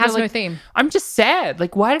just made me It has go, no like, theme. I'm just sad.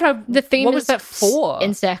 Like, why did I? The theme What is was that for?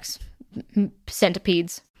 insects,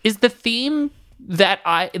 centipedes. Is the theme that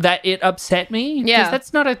it upset me? 'Cause Yeah.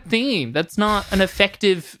 that's not a theme. That's not an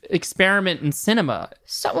effective experiment in cinema.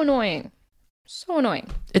 So annoying. So annoying.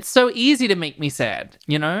 It's so easy to make me sad.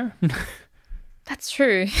 You know? That's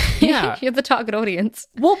true. Yeah. You're the target audience.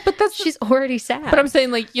 Well, but that's She's already sad. But I'm saying,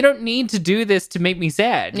 like, you don't need to do this to make me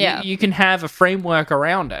sad. Yeah. You can have a framework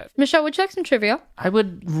around it. Michelle, would you like some trivia? I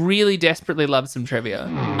would really desperately love some trivia.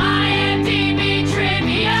 IMDb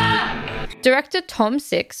trivia. Director Tom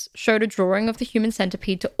Six showed a drawing of the human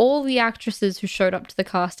centipede to all the actresses who showed up to the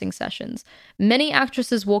casting sessions. Many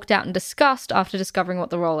actresses walked out in disgust after discovering what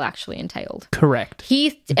the role actually entailed. Correct.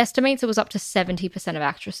 He estimates it was up to 70% of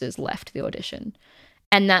actresses left the audition.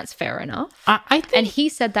 And that's fair enough. I think... And he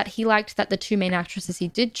said that he liked that the two main actresses he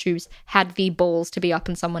did choose had the balls to be up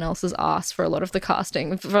in someone else's ass for a lot of the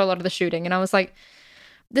casting, for a lot of the shooting. And I was like,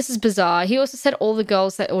 this is bizarre. He also said all the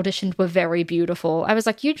girls that auditioned were very beautiful. I was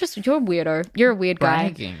like, you're a weirdo. You're a weird guy.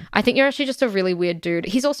 Bragging. I think you're actually just a really weird dude.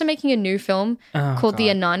 He's also making a new film called The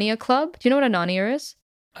Anania Club. Do you know what Anania is?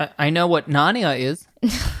 I know what Narnia is.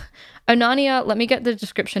 Onania, let me get the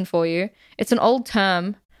description for you. It's an old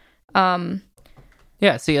term.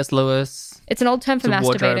 Yeah, C.S. Lewis. It's an old term for It's a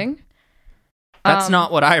wardrobe. masturbating. That's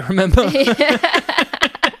not what I remember.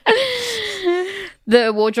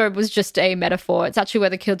 The wardrobe was just a metaphor. It's actually where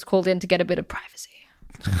the kids called in to get a bit of privacy.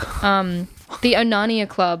 The Onania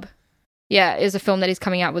Club, is a film that he's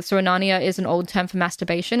coming out with. So Onania is an old term for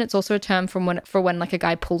masturbation. It's also a term for when like a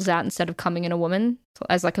guy pulls out instead of coming in a woman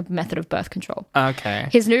as like a method of birth control. Okay.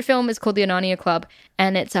 His new film is called The Onania Club,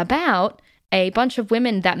 and it's about a bunch of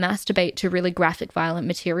women that masturbate to really graphic, violent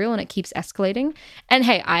material, and it keeps escalating. And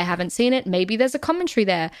hey, I haven't seen it. Maybe there's a commentary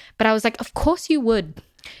there. But I was like, of course you would.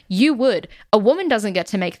 You would. A woman doesn't get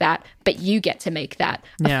to make that, but you get to make that.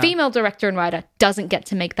 Yeah. A female director and writer doesn't get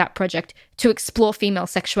to make that project to explore female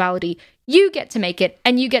sexuality. You get to make it,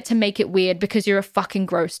 and you get to make it weird because you're a fucking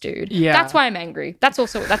gross dude. Yeah. That's why I'm angry. That's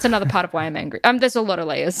another part of why I'm angry. There's a lot of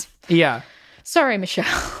layers. Yeah. Sorry,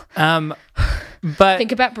 Michelle. But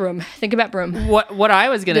Think about Broom. what I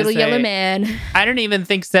was going to say... Little yellow man. I don't even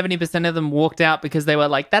think 70% of them walked out because they were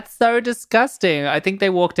like, that's so disgusting. I think they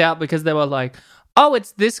walked out because they were like, oh,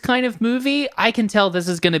 it's this kind of movie? I can tell this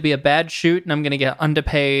is going to be a bad shoot and I'm going to get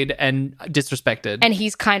underpaid and disrespected. And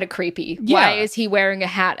he's kind of creepy. Yeah. Why is he wearing a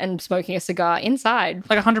hat and smoking a cigar inside?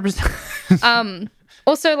 Like 100%.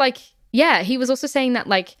 Also, like, yeah, he was also saying that,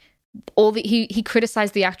 like, he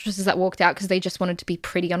criticized the actresses that walked out because they just wanted to be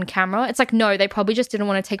pretty on camera. It's like, no, they probably just didn't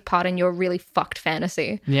want to take part in your really fucked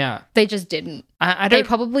fantasy. Yeah. They just didn't. They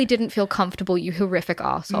probably didn't feel comfortable, you horrific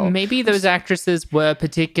arsehole. Maybe those actresses were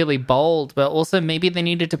particularly bold, but also maybe they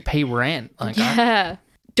needed to pay rent. Like, Yeah.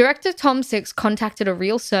 Director Tom Six contacted a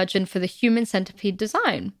real surgeon for the human centipede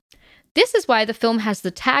design. This is why the film has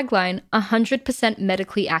the tagline 100%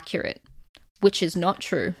 medically accurate, which is not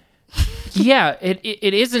true. Yeah, it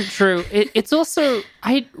isn't true. It's also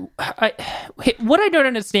what I don't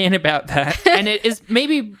understand about that, and it is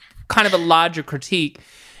maybe kind of a larger critique.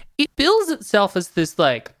 It bills itself as this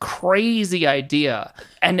like crazy idea,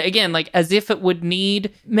 and again, like as if it would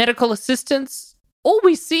need medical assistance. All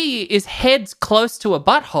we see is heads close to a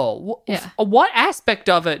butthole. Yeah. What aspect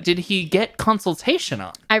of it did he get consultation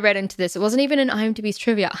on? I read into this. It wasn't even in IMDb's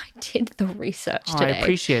trivia. I did the research Oh, today. I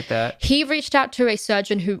appreciate that. He reached out to a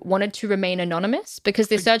surgeon who wanted to remain anonymous because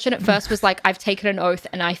the surgeon at first was like, I've taken an oath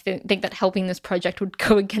and I think that helping this project would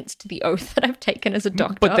go against the oath that I've taken as a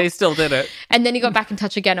doctor. But they still did it. And then he got back in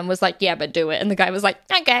touch again and was like, yeah, but do it. And the guy was like,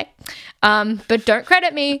 okay. But don't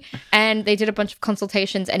credit me. And they did a bunch of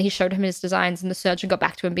consultations and he showed him his designs and the surgeon got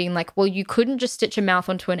back to him being like, well, you couldn't just stitch a mouth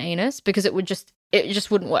onto an anus because it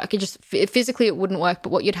just wouldn't work. Physically it wouldn't work. But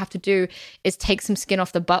what you'd have to do is take some skin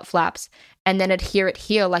off the butt flaps and then adhere it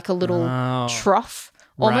here like a little trough,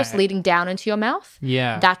 almost Right. leading down into your mouth.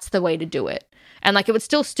 Yeah. That's the way to do it. And like it would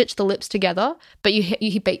still stitch the lips together, but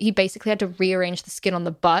he basically had to rearrange the skin on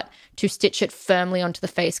the butt to stitch it firmly onto the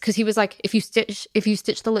face. Because he was like, if you stitch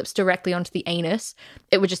the lips directly onto the anus,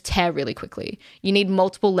 it would just tear really quickly. You need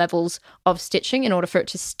multiple levels of stitching in order for it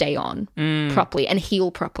to stay on properly and heal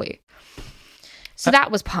properly. So that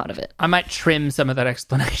was part of it. I might trim some of that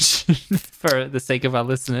explanation for the sake of our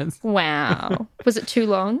listeners. Wow. Was it too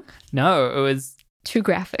long? No, it was Too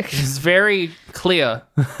graphic. very clear.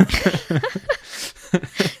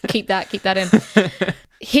 Keep that in.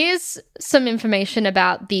 Here's some information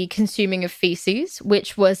about the consuming of feces,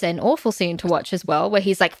 which was an awful scene to watch as well, where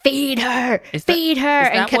he's like, feed her, feed her.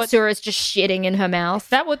 And that what- Katsura's just shitting in her mouth. Is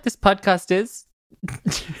that what this podcast is?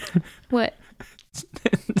 What?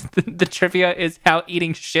 The trivia is how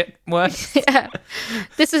eating shit works. Yeah.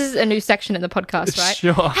 This is a new section in the podcast, right?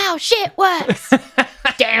 Sure. How shit works.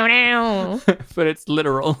 Down. But it's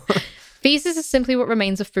literal. Feces is simply what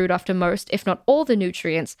remains of food after most, if not all, the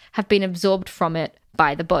nutrients have been absorbed from it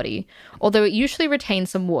by the body, although it usually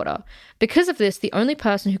retains some water. Because of this, the only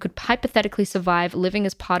person who could hypothetically survive living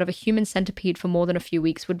as part of a human centipede for more than a few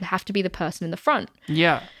weeks would have to be the person in the front.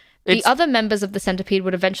 Yeah. The other members of the centipede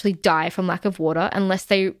would eventually die from lack of water unless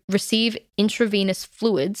they receive intravenous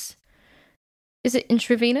fluids. Is it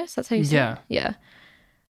intravenous? That's how you say it? Yeah. Yeah.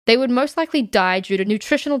 They would most likely die due to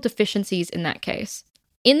nutritional deficiencies in that case.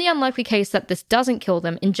 In the unlikely case that this doesn't kill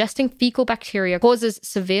them, ingesting fecal bacteria causes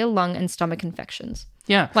severe lung and stomach infections.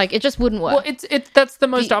 Yeah. Like, it just wouldn't work. Well, that's the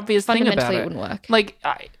most obvious thing about fundamentally it. it wouldn't work. Like,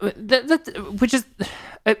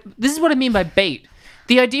 this is what I mean by bait.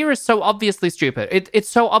 The idea is so obviously stupid. It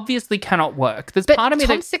so obviously cannot work. There's But part of me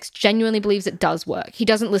Tom Six genuinely believes it does work. He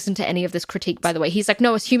doesn't listen to any of this critique, by the way. He's like,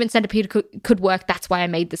 no, a human centipede could work. That's why I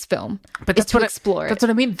made this film. But that's what explore it. That's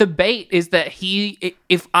what I mean. The bait is that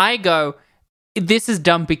if I go, this is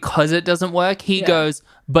dumb because it doesn't work, he goes,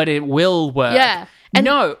 but it will work. Yeah. And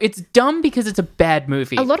no, it's dumb because it's a bad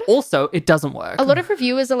movie. Also, it doesn't work. A lot of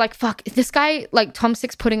reviewers are like, fuck, this guy, like Tom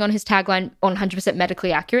Six putting on his tagline on 100%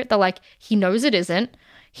 medically accurate. They're like, he knows it isn't.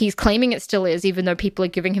 He's claiming it still is, even though people are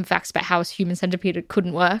giving him facts about how a human centipede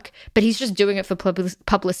couldn't work. But he's just doing it for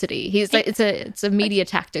publicity. He's like, it's a media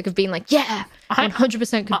tactic of being like, yeah,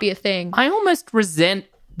 100% could be a thing. I almost resent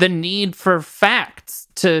the need for facts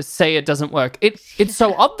to say it doesn't work. It's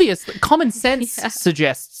so obvious that common sense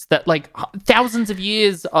suggests that like thousands of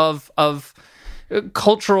years of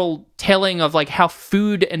cultural telling of like how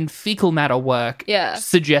food and fecal matter work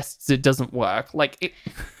suggests it doesn't work. Like it.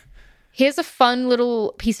 Here's a fun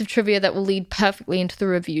little piece of trivia that will lead perfectly into the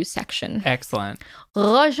review section. Excellent.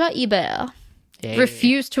 Roger Ebert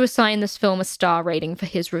refused to assign this film a star rating for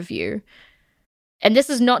his review. And this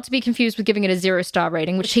is not to be confused with giving it a 0-star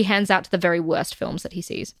rating, which he hands out to the very worst films that he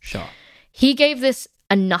sees. Sure. He gave this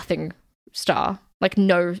a nothing star.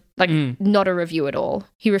 Not a review at all.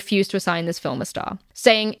 He refused to assign this film a star,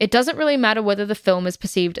 saying, it doesn't really matter whether the film is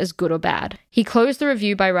perceived as good or bad. He closed the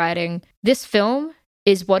review by writing, this film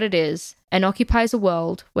is what it is and occupies a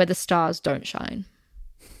world where the stars don't shine.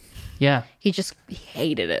 Yeah. He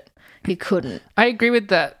hated it. He couldn't. I agree with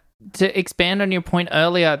that. To expand on your point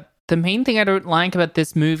earlier, the main thing I don't like about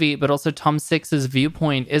this movie, but also Tom Six's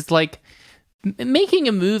viewpoint, is like making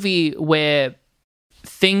a movie where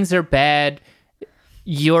things are bad.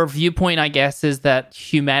 Your viewpoint, I guess, is that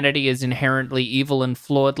humanity is inherently evil and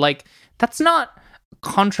flawed. Like, that's not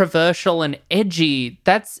controversial and edgy.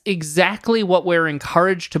 That's exactly what we're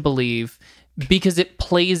encouraged to believe because it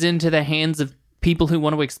plays into the hands of people who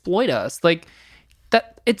want to exploit us. Like,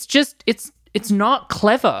 that it's not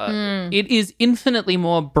clever. It is infinitely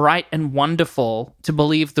more bright and wonderful to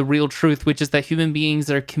believe the real truth, which is that human beings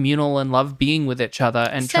are communal and love being with each other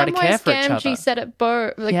and try to care for each other. Samwise Gamgee said it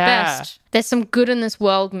best. There's some good in this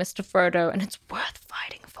world, Mr. Frodo, and it's worth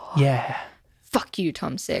fighting for. Yeah. Fuck you,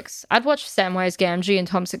 Tom Six. I'd watch Samwise Gamgee and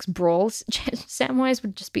Tom Six brawls. Samwise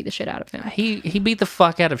would just beat the shit out of him. He beat the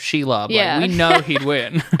fuck out of Shelob. Yeah. Like, we know he'd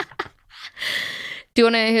win. Do you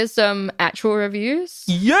want to hear some actual reviews?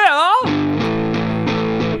 Yeah!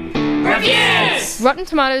 Reviews! Rotten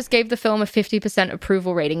Tomatoes gave the film a 50%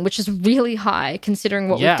 approval rating, which is really high considering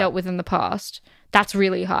what we've dealt with in the past. That's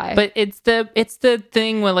really high. But it's the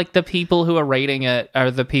thing where like the people who are rating it are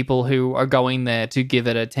the people who are going there to give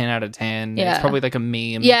it a 10 out of 10. Yeah. It's probably like a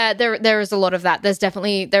meme. Yeah, there is a lot of that.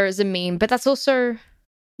 There is a meme, but that's also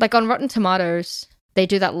like on Rotten Tomatoes, they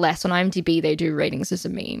do that less. On IMDb, they do ratings as a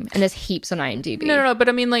meme, and there's heaps on IMDb. No, but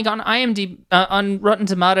I mean, like on IMDb, on Rotten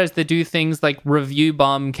Tomatoes, they do things like review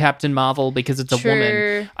bomb Captain Marvel because it's a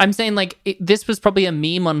woman. I'm saying like this was probably a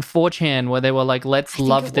meme on 4chan where they were like, "Let's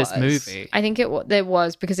love this movie." I think there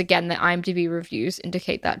was because again, the IMDb reviews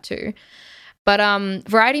indicate that too. But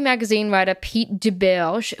Variety magazine writer Pete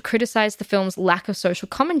DeBerge criticized the film's lack of social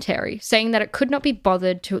commentary, saying that it could not be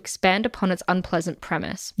bothered to expand upon its unpleasant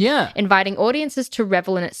premise. Yeah. Inviting audiences to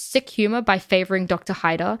revel in its sick humor by favoring Dr.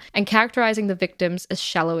 Hyder and characterizing the victims as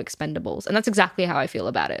shallow expendables. And that's exactly how I feel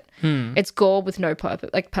about it. It's gore with no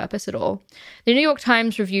purpose at all. The New York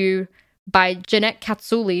Times review by Jeanette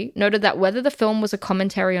Katsuli noted that whether the film was a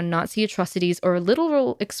commentary on Nazi atrocities or a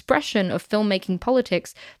literal expression of filmmaking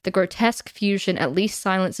politics, the grotesque fusion at least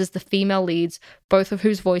silences the female leads, both of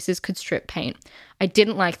whose voices could strip paint. I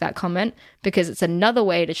didn't like that comment because it's another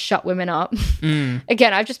way to shut women up.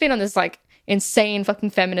 Again, I've just been on this like insane fucking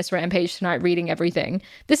feminist rampage tonight reading everything.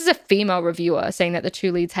 This is a female reviewer saying that the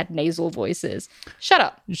two leads had nasal voices. Shut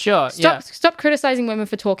up. Sure. Stop criticizing women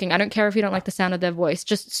for talking. I don't care if you don't like the sound of their voice.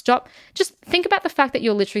 Just think about the fact that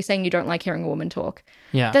you're literally saying you don't like hearing a woman talk.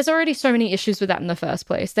 Yeah. There's already so many issues with that in the first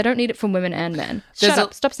place. They don't need it from women and men. Shut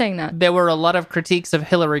up. Stop saying that. There were a lot of critiques of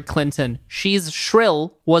Hillary Clinton. She's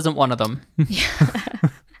shrill wasn't one of them.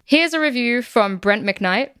 Here's a review from Brent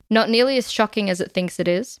McKnight. Not nearly as shocking as it thinks it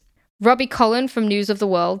is. Robbie Collin from News of the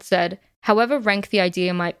World said, however rank the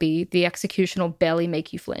idea might be, the execution will barely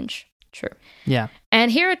make you flinch. True. Yeah. And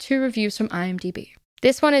here are 2 reviews from IMDb.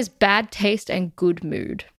 This one is bad taste and good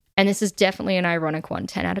mood. And this is definitely an ironic one,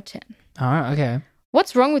 10 out of 10. Oh, okay.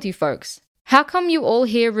 What's wrong with you folks? How come you all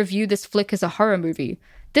here review this flick as a horror movie?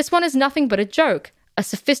 This one is nothing but a joke. A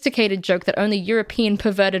sophisticated joke that only European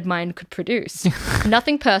perverted mind could produce.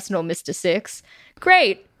 Nothing personal, Mr. Six.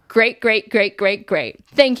 Great. Great.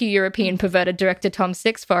 Thank you, European perverted director Tom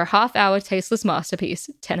Six, for a half-hour tasteless masterpiece.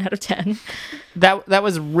 10 out of 10. That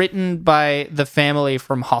was written by the family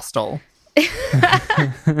from Hostel.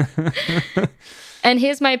 And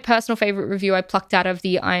here's my personal favorite review I plucked out of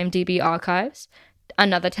the IMDb archives.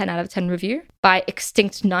 Another 10 out of 10 review by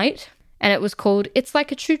Extinct Night. And it was called It's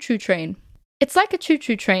Like a Choo-Choo Train. It's like a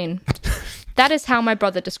choo-choo train. That is how my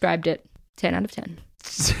brother described it. 10 out of 10.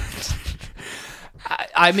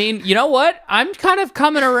 I mean, you know what? I'm kind of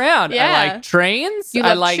coming around. Yeah. I like trains. You I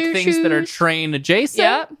love like things that are choo-choos. train adjacent.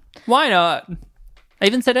 Yep. Why not? I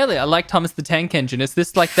even said earlier, I like Thomas the Tank Engine. Is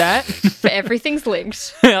this like that? But everything's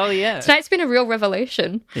linked. Hell yeah. Tonight's been a real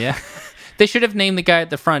revelation. Yeah. They should have named the guy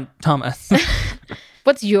at the front Thomas.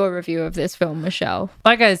 What's your review of this film, Michelle?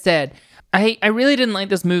 Like I said, I really didn't like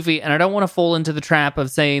this movie, and I don't want to fall into the trap of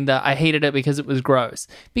saying that I hated it because it was gross.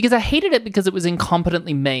 Because I hated it because it was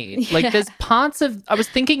incompetently made. Yeah. Like, there's parts of... I was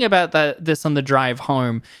thinking about this on the drive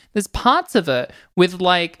home. There's parts of it with,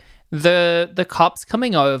 like, the cops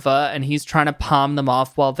coming over, and he's trying to palm them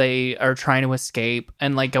off while they are trying to escape,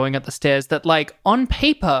 and, like, going up the stairs that, like, on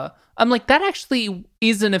paper, I'm like, that actually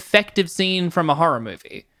is an effective scene from a horror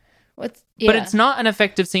movie. But it's not an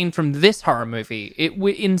effective scene from this horror movie.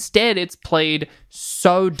 Instead, it's played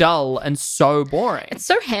so dull and so boring. It's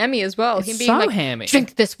so hammy as well. It's Him being so like, hammy.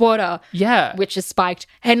 drink this water, Yeah. which is spiked,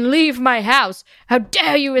 and leave my house. How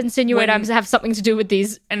dare you insinuate I have something to do with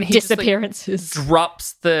these And he just, like, disappearances?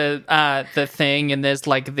 drops the thing, and there's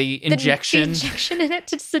like the injection. The injection in it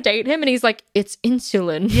to sedate him, and he's like, it's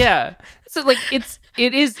insulin. Yeah. So like it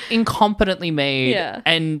is incompetently made. Yeah.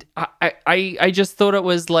 And I just thought it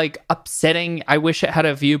was like upsetting. I wish it had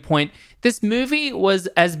a viewpoint. This movie was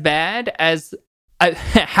as bad as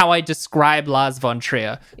how I describe Lars von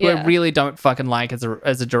Trier, who I Yeah. really don't fucking like as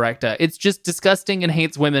a director. It's just disgusting and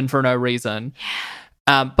hates women for no reason.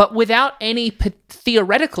 But without any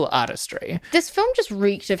theoretical artistry. This film just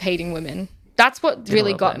reeked of hating women. That's what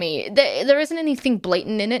really little got bit. me. There isn't anything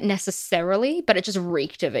blatant in it necessarily, but it just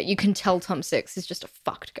reeked of it. You can tell Tom Six is just a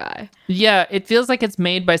fucked guy. Yeah, it feels like it's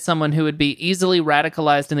made by someone who would be easily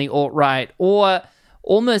radicalized in the alt-right, or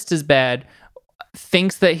almost as bad,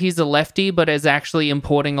 thinks that he's a lefty, but is actually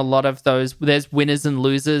importing a lot of those, there's winners and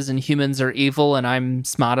losers and humans are evil and I'm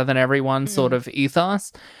smarter than everyone sort of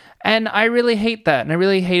ethos. And I really hate that. And I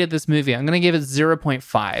really hated this movie. I'm going to give it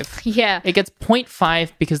 0.5. Yeah. It gets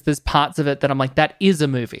 0.5 because there's parts of it that I'm like, that is a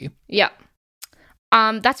movie. Yeah.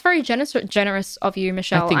 That's very generous of you,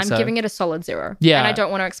 Michelle. I think I'm so. giving it a solid 0. Yeah. And I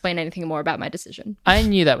don't want to explain anything more about my decision. I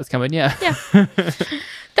knew that was coming, yeah. Yeah.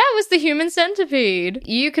 That was The Human Centipede.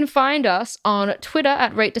 You can find us on Twitter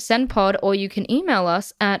at RateDescendPod, or you can email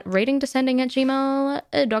us at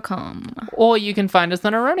ratingdescending@gmail.com. Or you can find us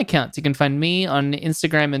on our own accounts. You can find me on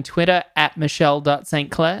Instagram and Twitter at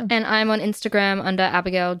michelle.stclair. And I'm on Instagram under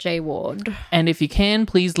Abigail J. Ward. And if you can,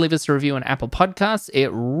 please leave us a review on Apple Podcasts.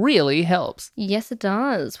 It really helps. Yes, it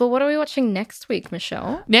does. Well, what are we watching next week,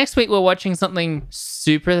 Michelle? Next week, we're watching something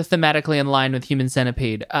super thematically in line with Human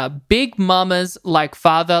Centipede. Big mamas like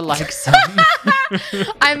father, like son.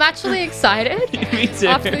 I'm actually excited. Me too.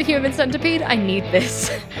 After The Human Centipede, I need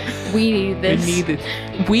this. We need this. We need it.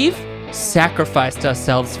 We've sacrificed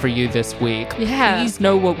ourselves for you this week. Yeah. Please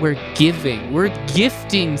know what we're giving. We're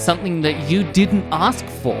gifting something that you didn't ask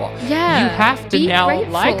for. Yeah. You have to be now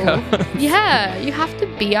grateful. like her. Yeah, you have to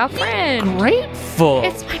be our friend. Grateful.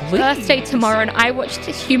 It's my Please. birthday tomorrow, and I watched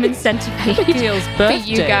Human Centipede Abigail's for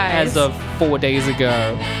birthday you guys. as of 4 days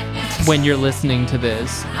ago when you're listening to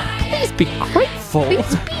this. Please be grateful.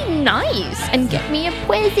 Please be nice and get me a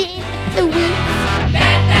present. The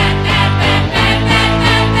week.